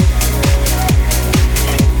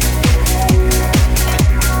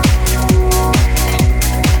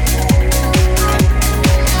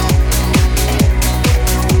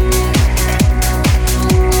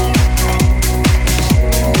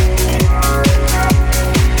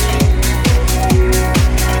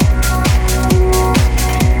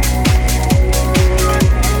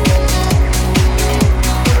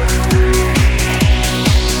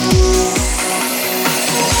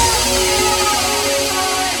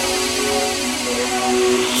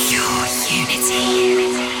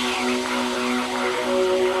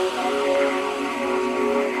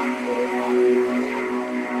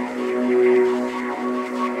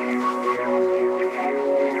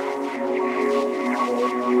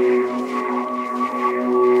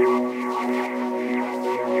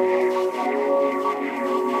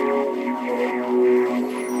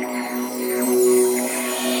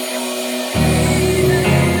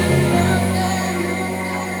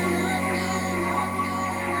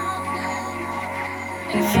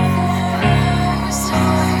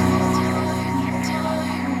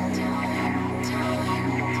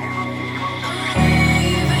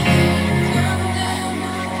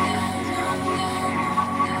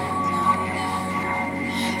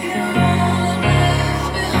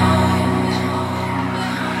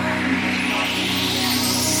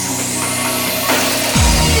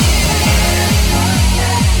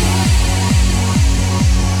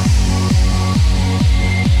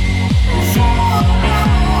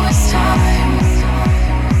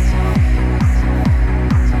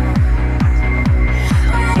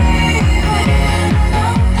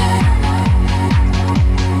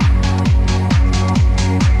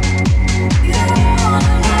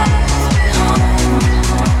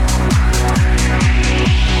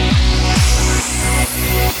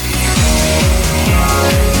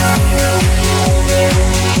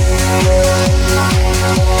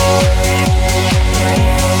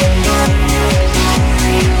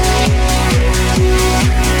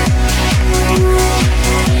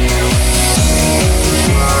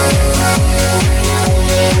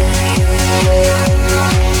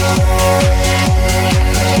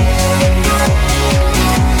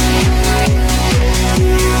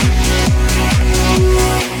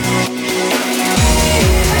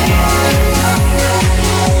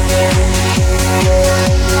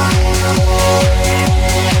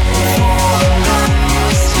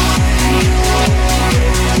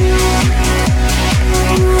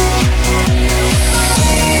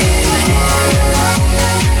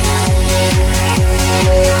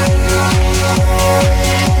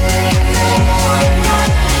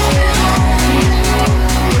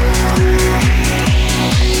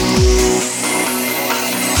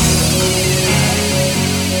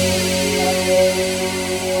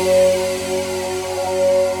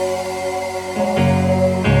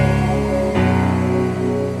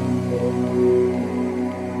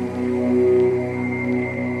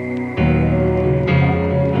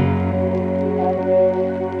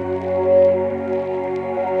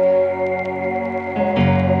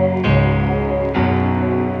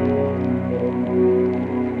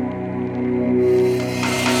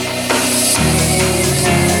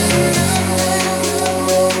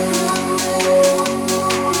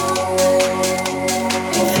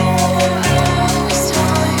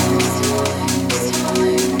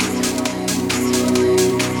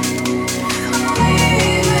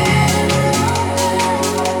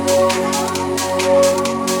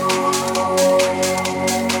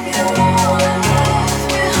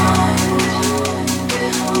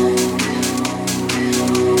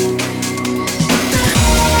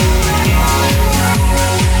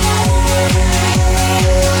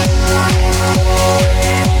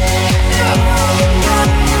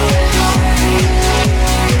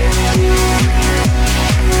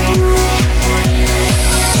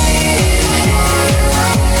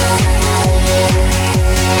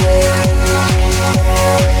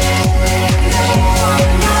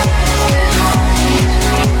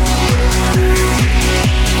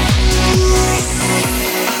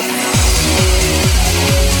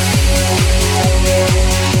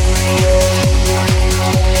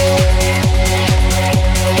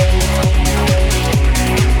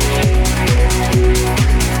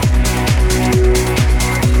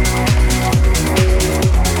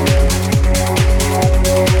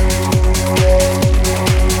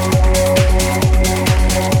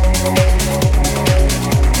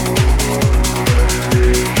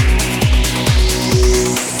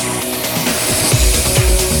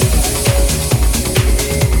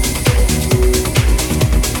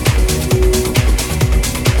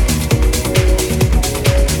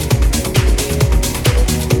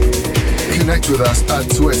 connect with us at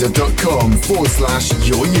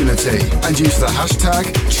twitter.com/yourunity and use the hashtag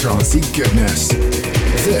Trancey Goodness.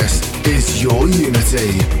 This is Your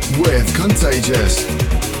Unity with Contagious.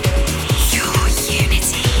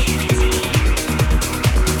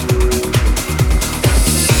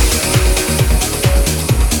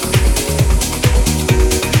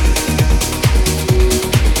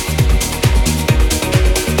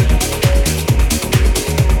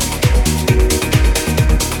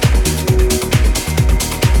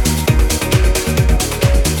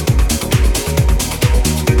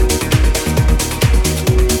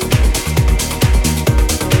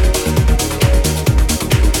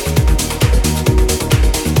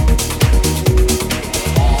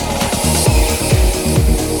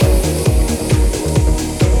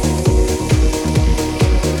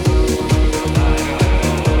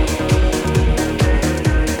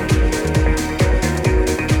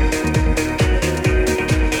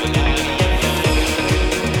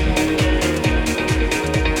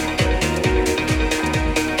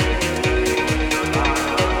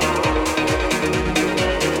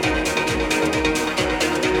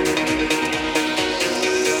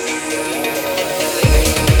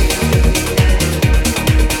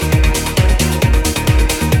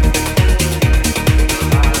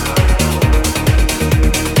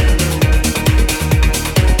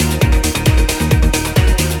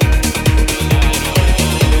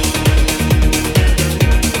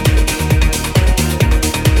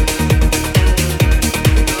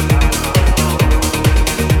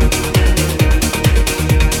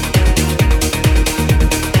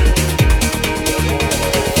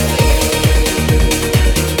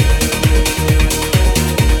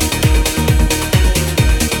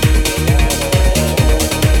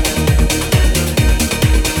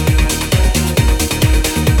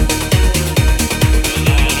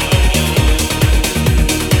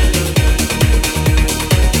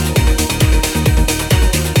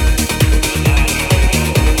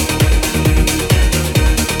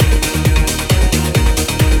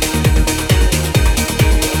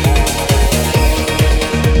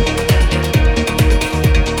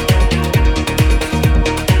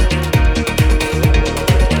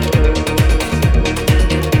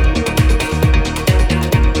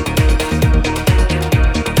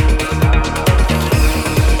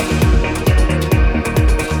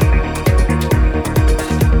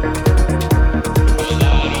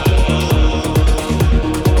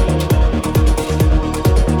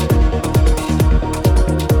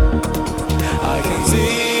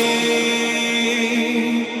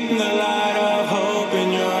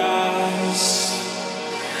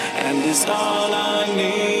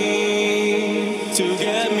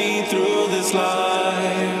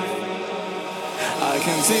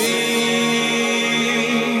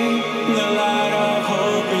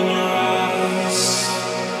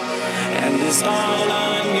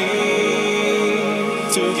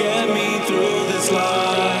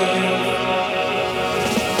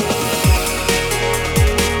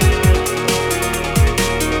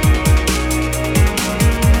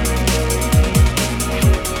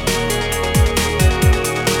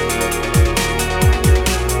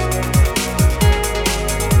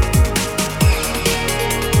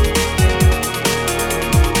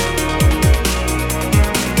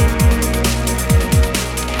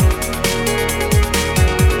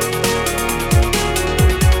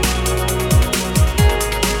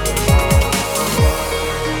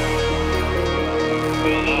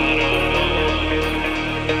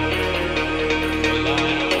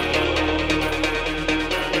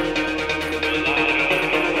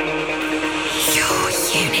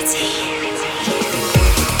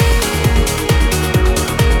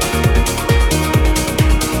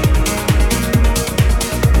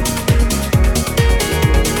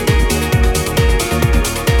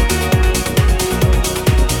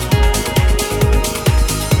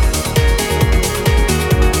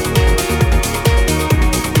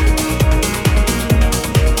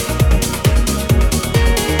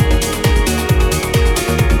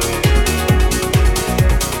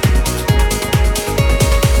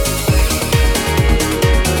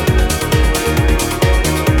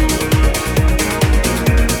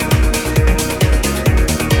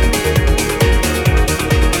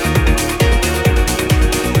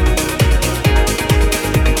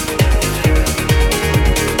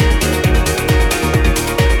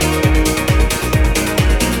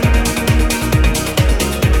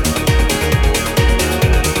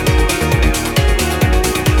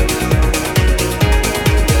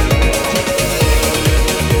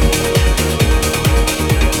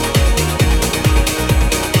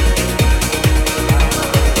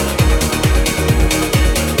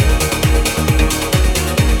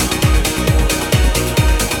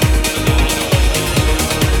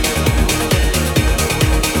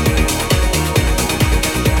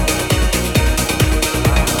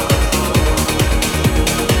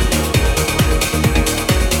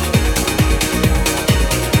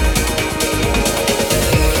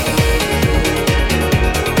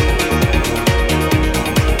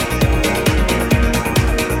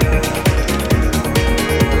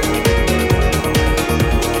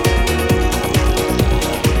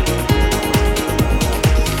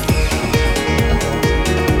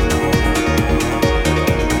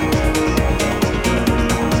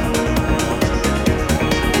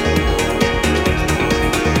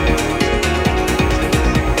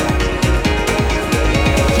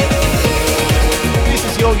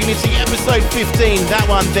 Your Unity, episode 15. That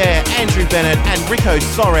one there, Andrew Bennett and Rico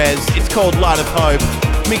Soares. It's called Light of Hope.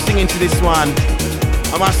 Mixing into this one,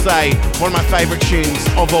 I must say, one of my favourite tunes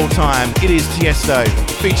of all time. It is Tiesto,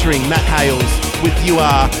 featuring Matt Hales with You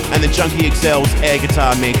Are and the Junkie XL's air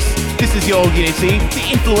guitar mix. This is Your Unity, the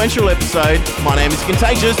influential episode. My name is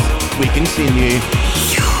Contagious. We continue.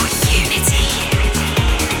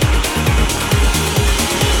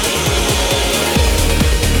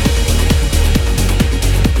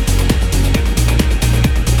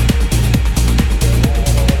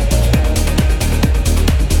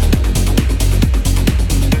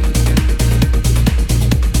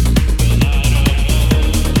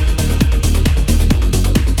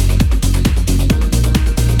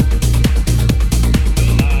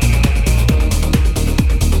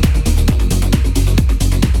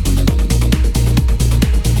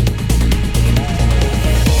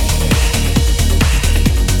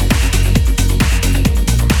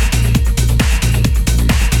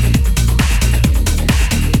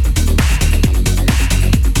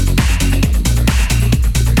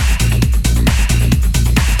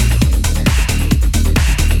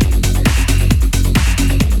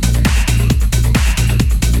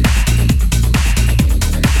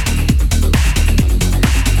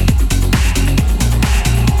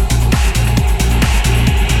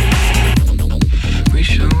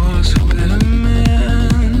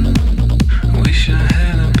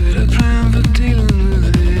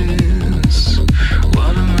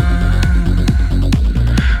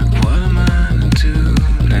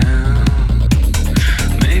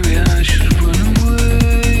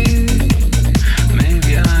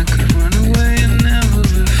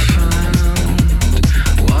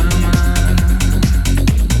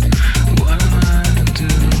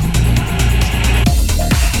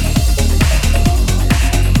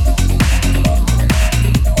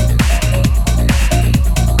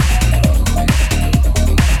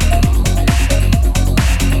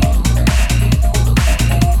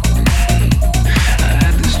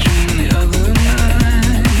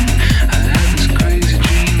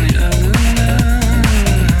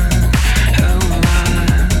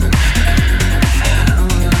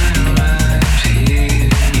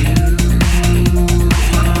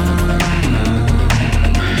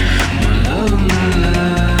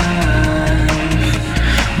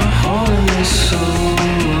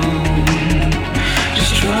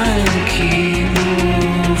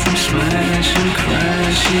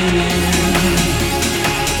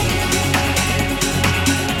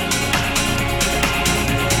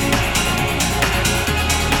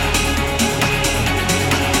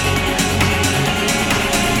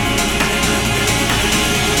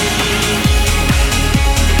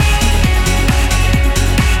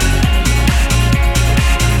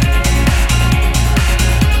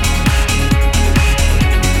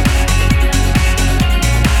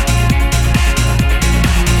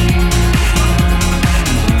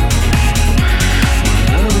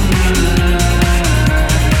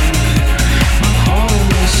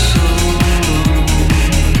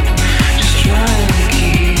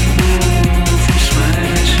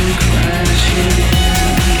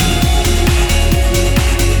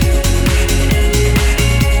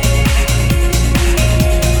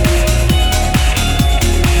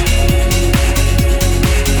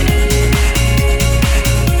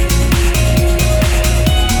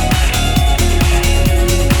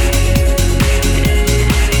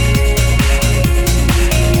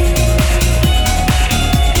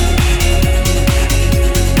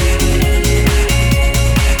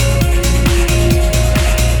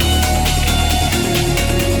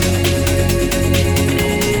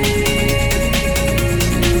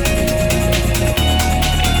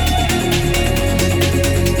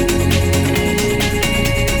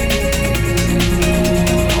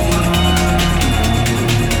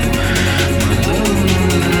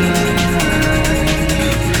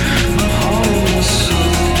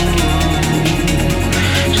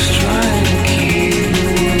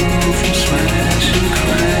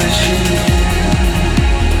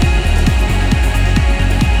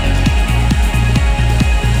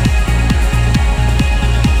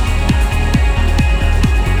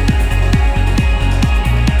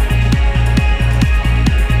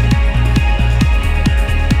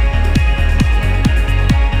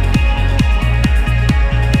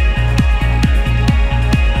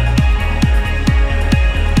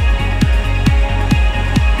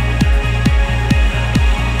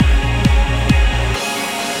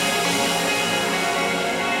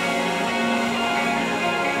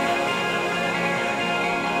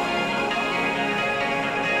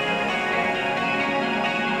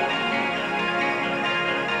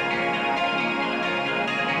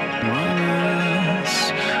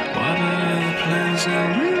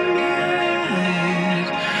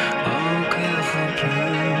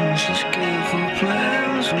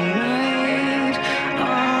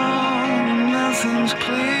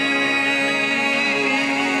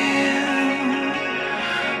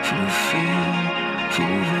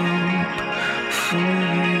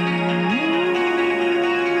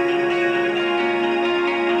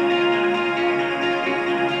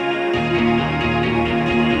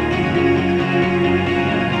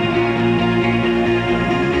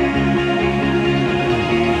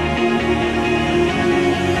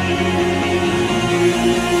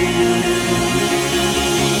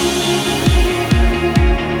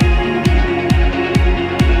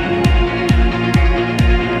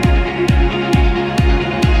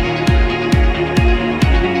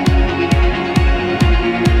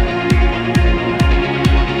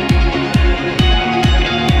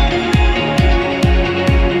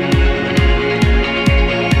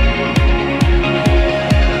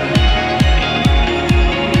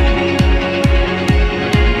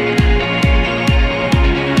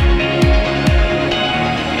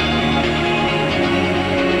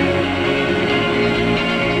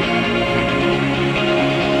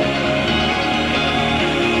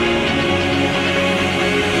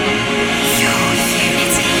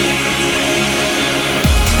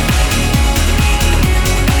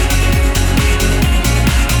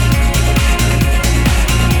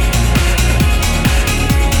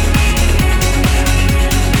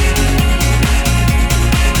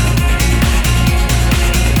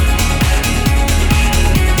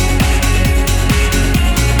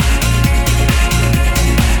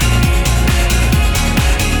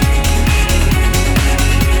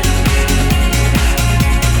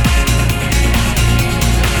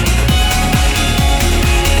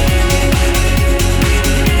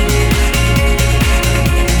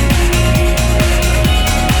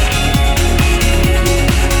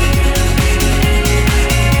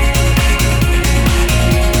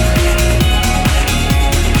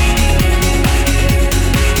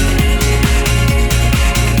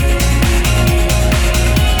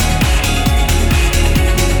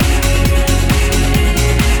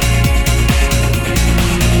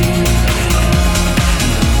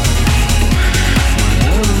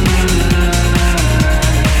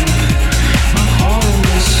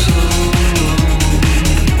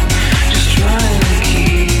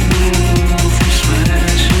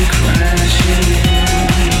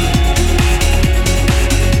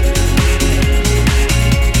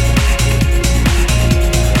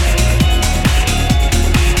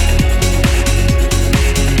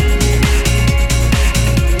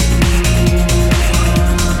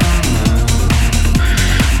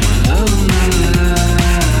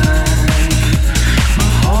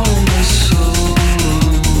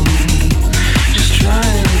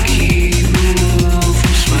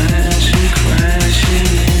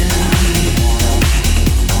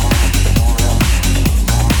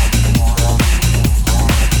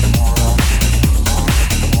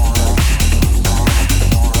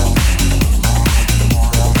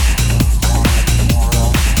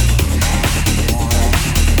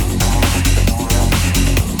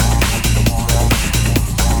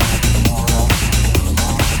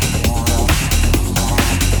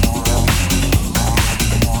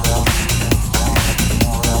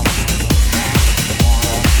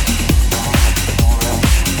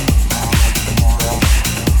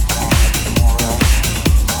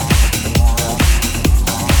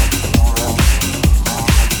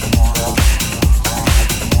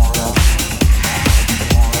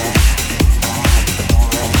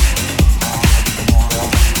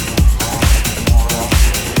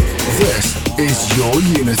 is Your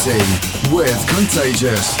Unity with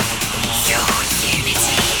Contagious.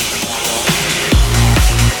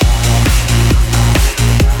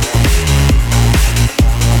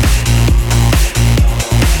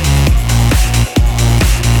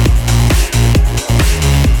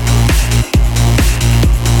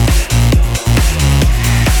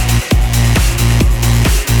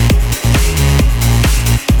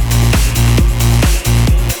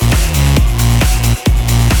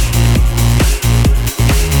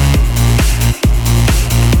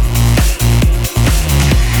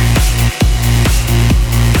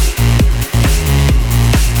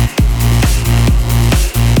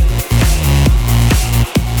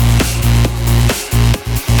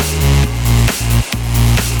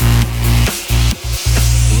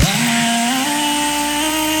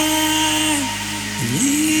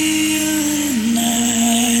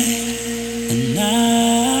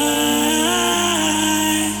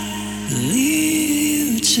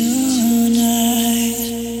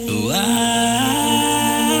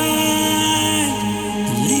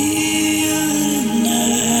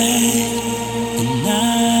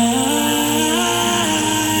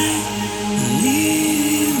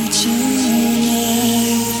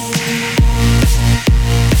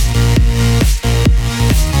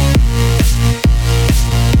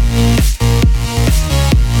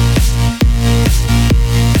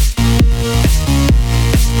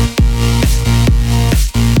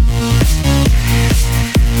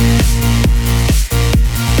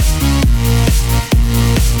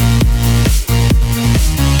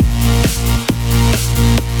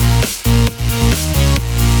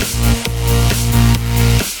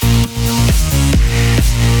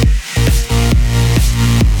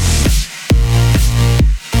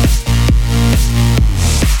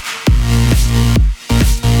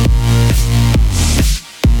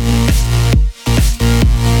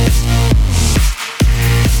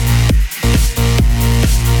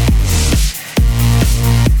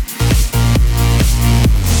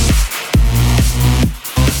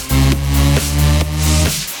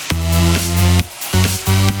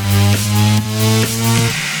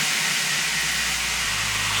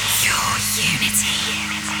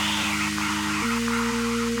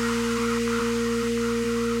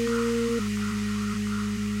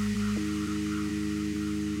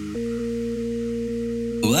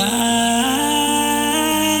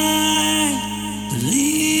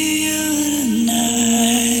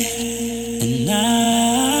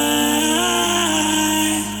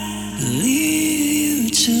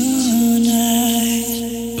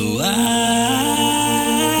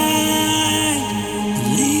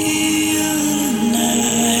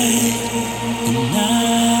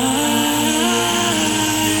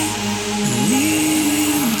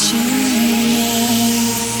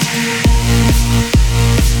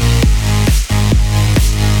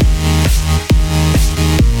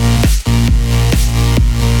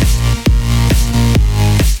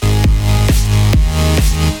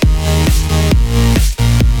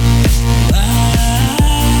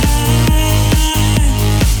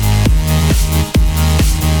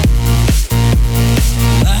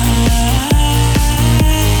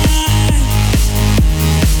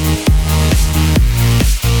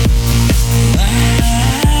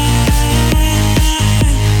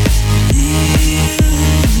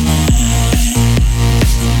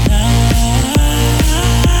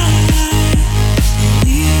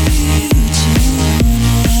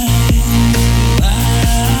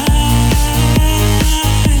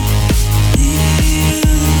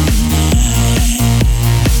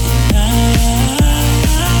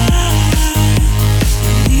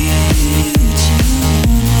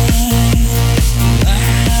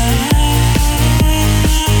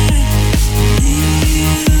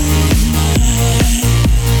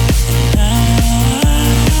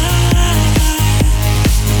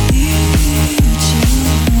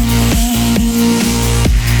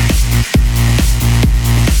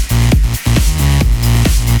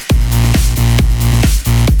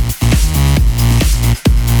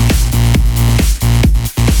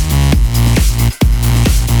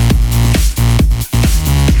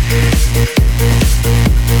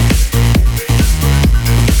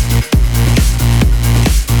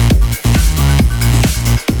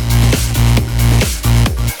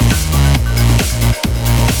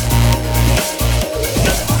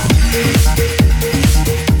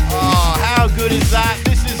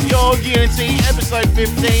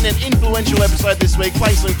 15, an influential episode this week,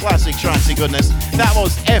 playing some classic Trancey goodness. That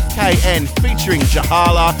was FKN featuring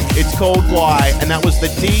Jahala. It's called Why, and that was the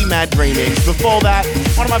D-Mad remix. Before that,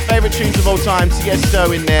 one of my favourite tunes of all time,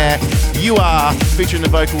 Tiesto in there, You Are, featuring the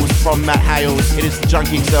vocals from Matt Hales. It is the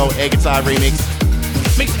Junkie XL air guitar remix.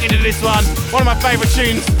 Mixing into this one of my favourite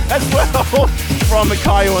tunes as well from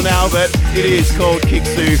Mikhail and Albert. It is called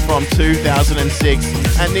Kiksu from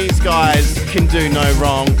 2006, and these guys can do no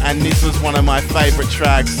wrong, and this was one of my favourite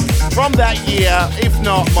tracks from that year, if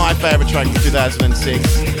not my favourite track of 2006.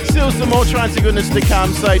 Still some more Trancey goodness to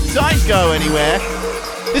come, so don't go anywhere.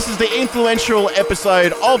 This is the influential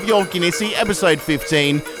episode of Your Guinnessy, episode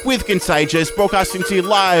 15, with Contagious, broadcasting to you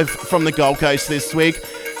live from the Gold Coast this week,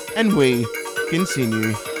 and we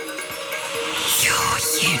continue. Your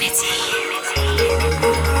Unity.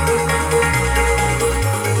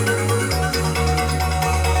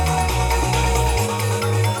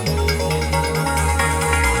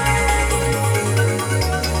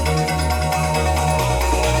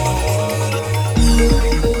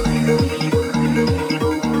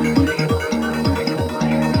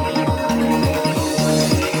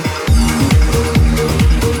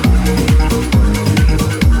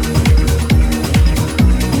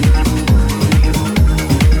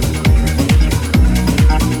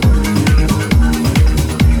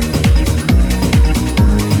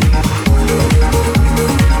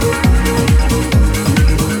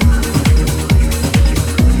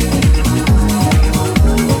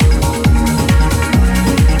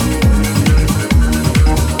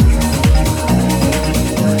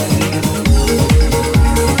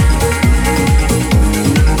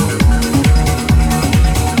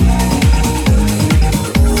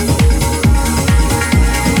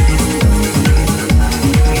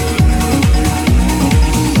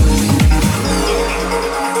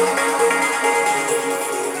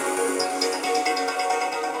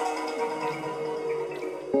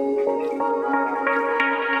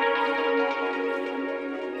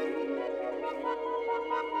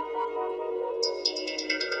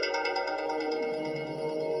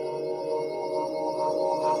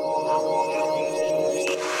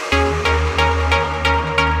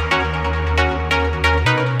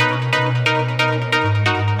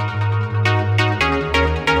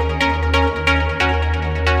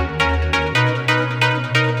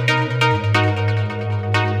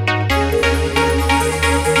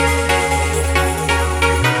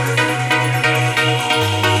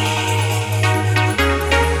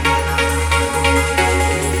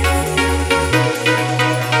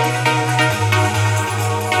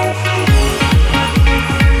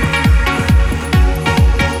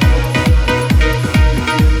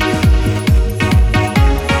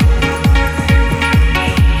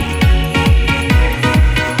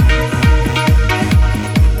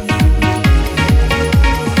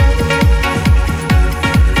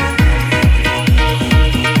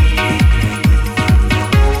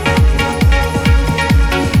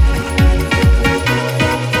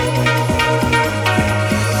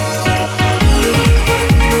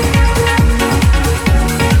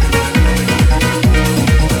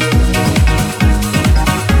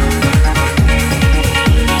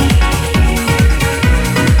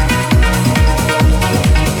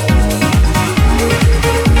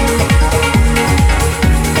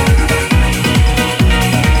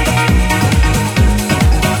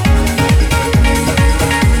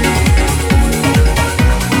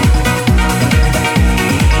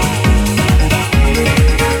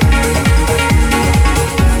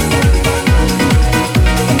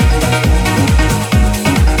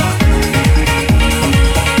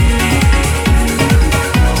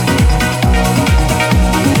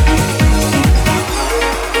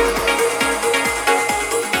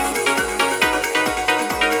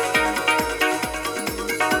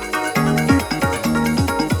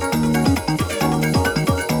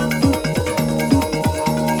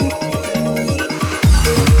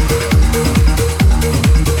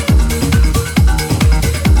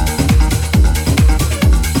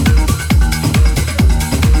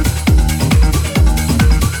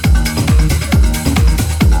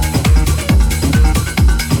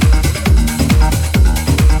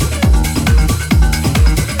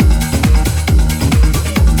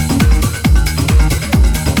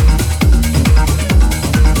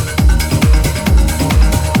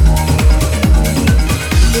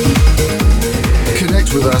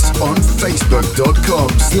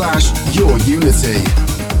 facebook.com/yourunity.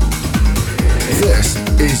 This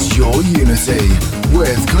is Your Unity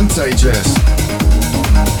with Contagious.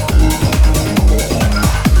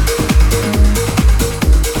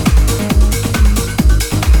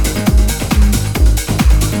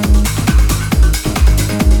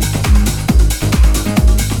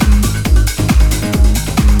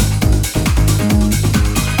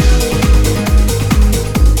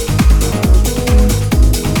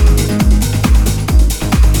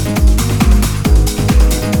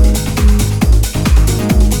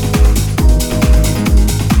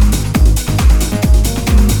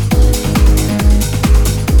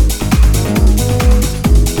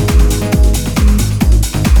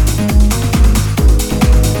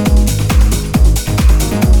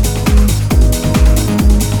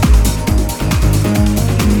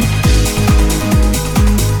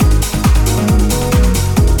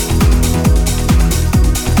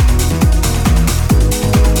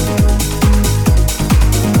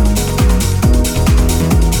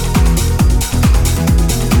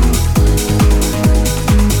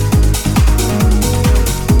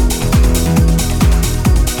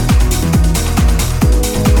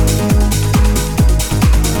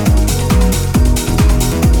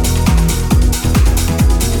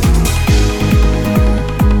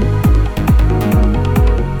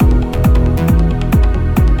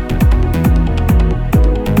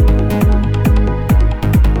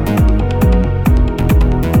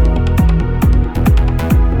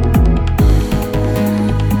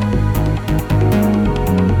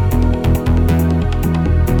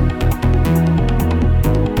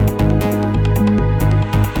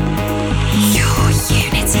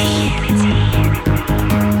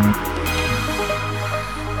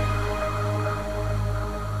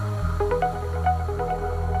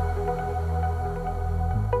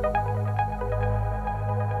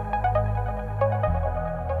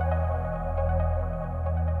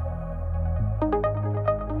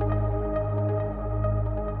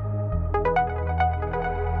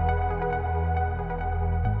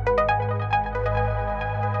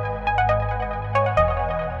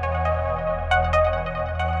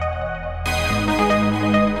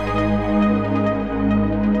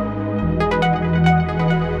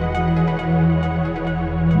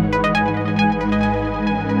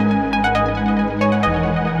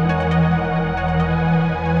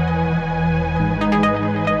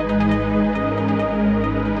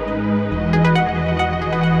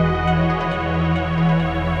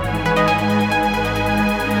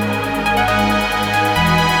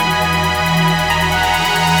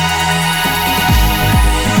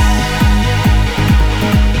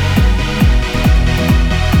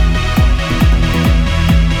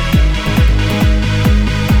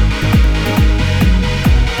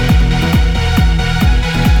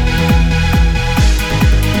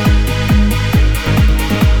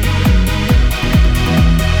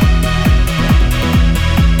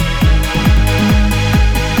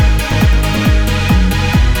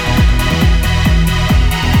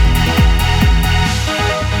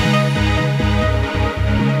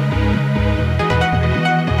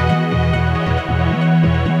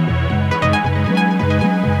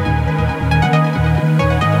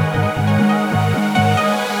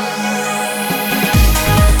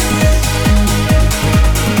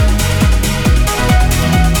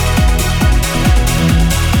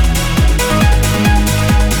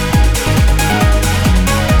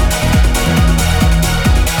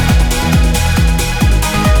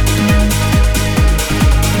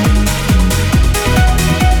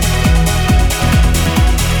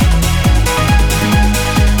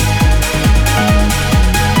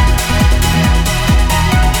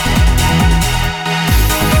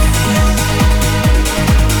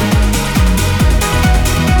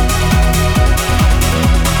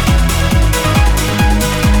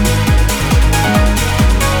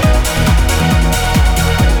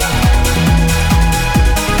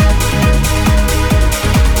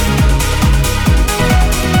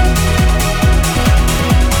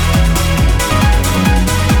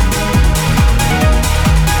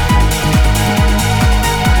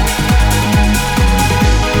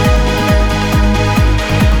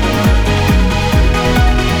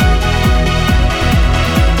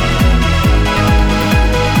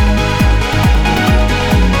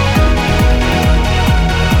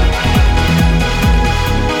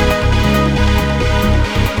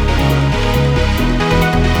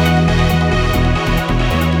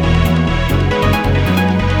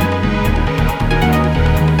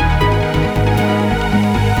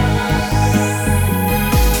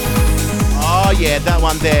 That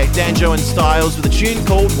one there, Danjo and Styles with a tune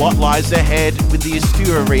called What Lies Ahead. with the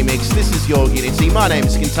Astura remix. This is Your Unity. My name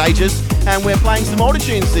is Contagious, and we're playing some older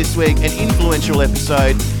tunes this week, an influential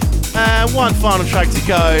episode. One final track to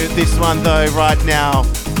go. This one, though, right now,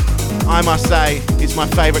 I must say, is my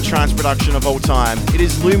favourite trance production of all time. It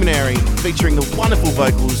is Luminary, featuring the wonderful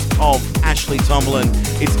vocals of Ashley Tomlin.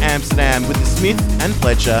 It's Amsterdam with the Smith and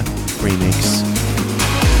Fletcher remix.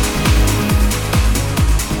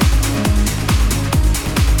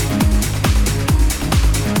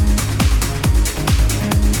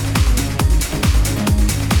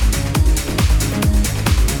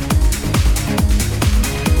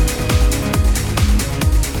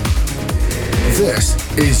 This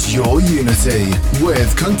is Your Unity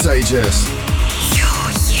with Contagious.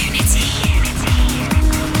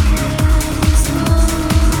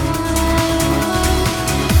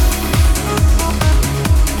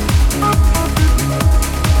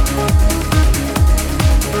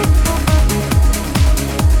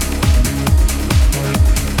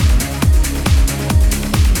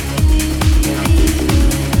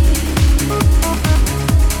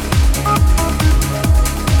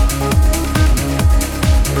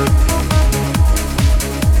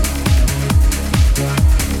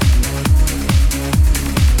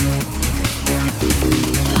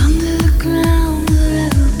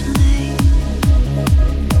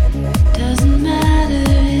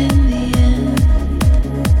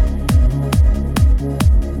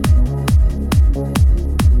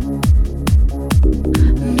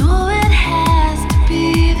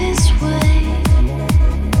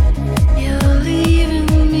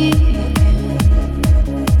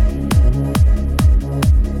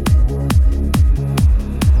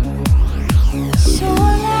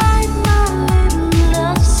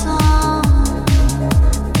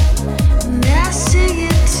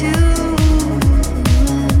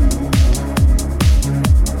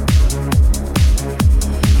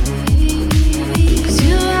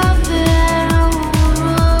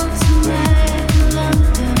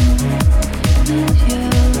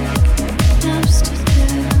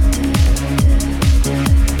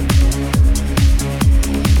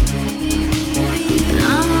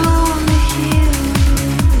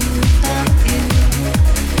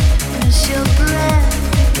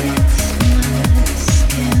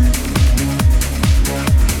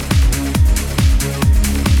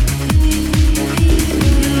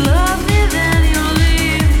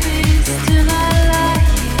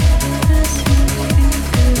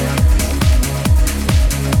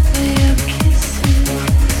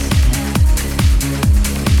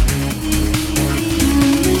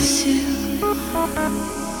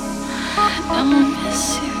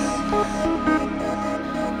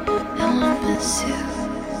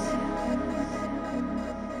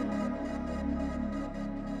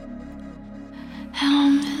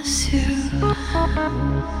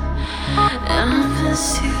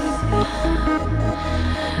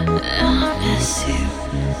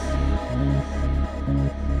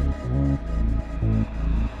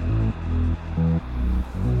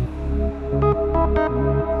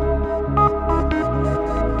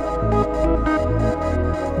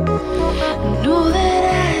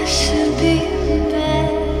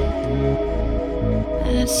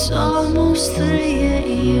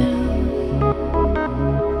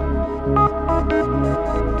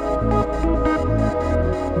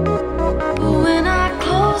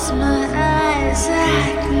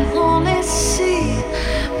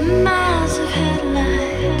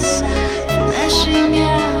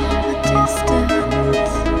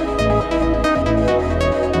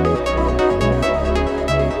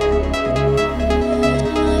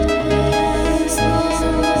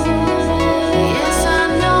 Yes, I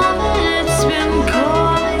know that it's been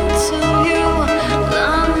calling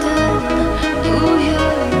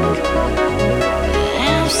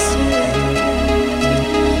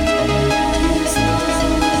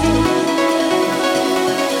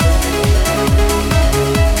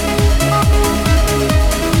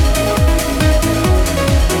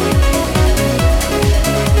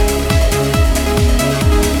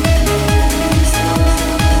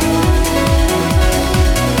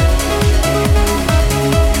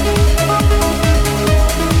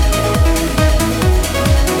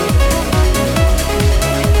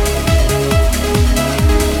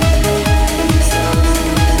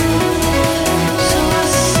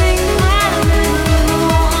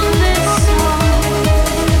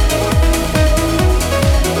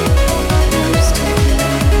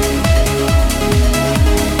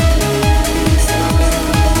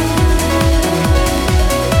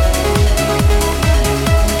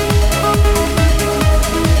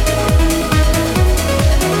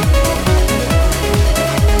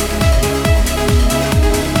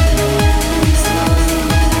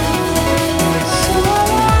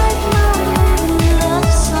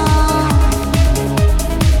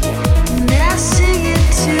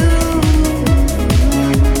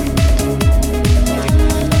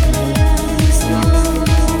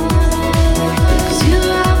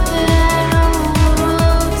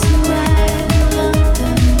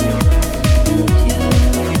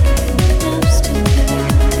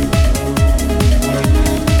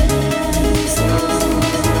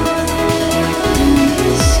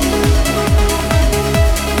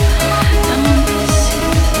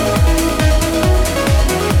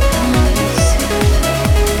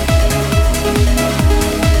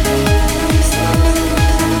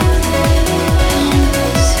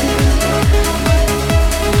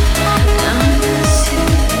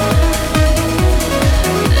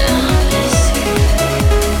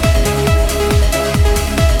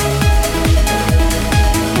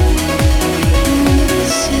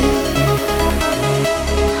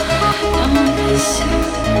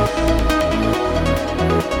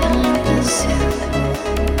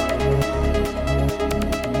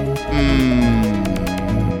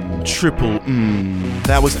triple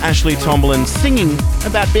That was Ashley Tomlin singing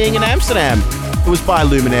about being in Amsterdam. It was by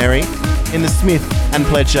Luminary in the Smith and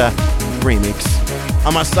Pledger remix. I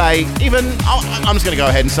must say, I'm just going to go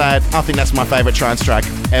ahead and say it, I think that's my favourite trance track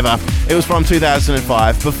ever. It was from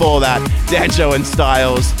 2005. Before that, Danjo and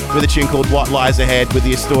Styles with a tune called What Lies Ahead with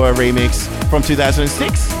the Astora remix from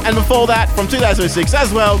 2006. And before that, from 2006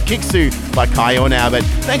 as well, Kiksu by Kaio and Albert.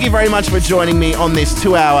 Thank you very much for joining me on this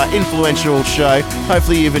 2-hour influential show.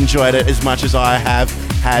 Hopefully you've enjoyed it as much as I have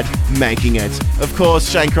had making it. Of course,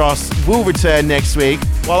 Shane Cross will return next week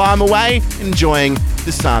while I'm away enjoying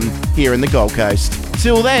the sun here in the Gold Coast.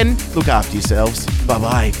 Till then, look after yourselves.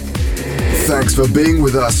 Bye-bye. Thanks for being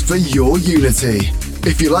with us for Your Unity.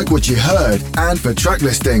 If you like what you heard and for track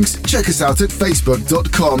listings, check us out at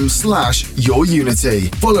facebook.com/YourUnity.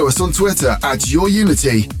 Follow us on Twitter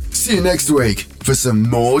 @YourUnity. See you next week for some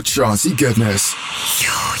more trancey goodness.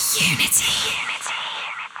 Your Unity.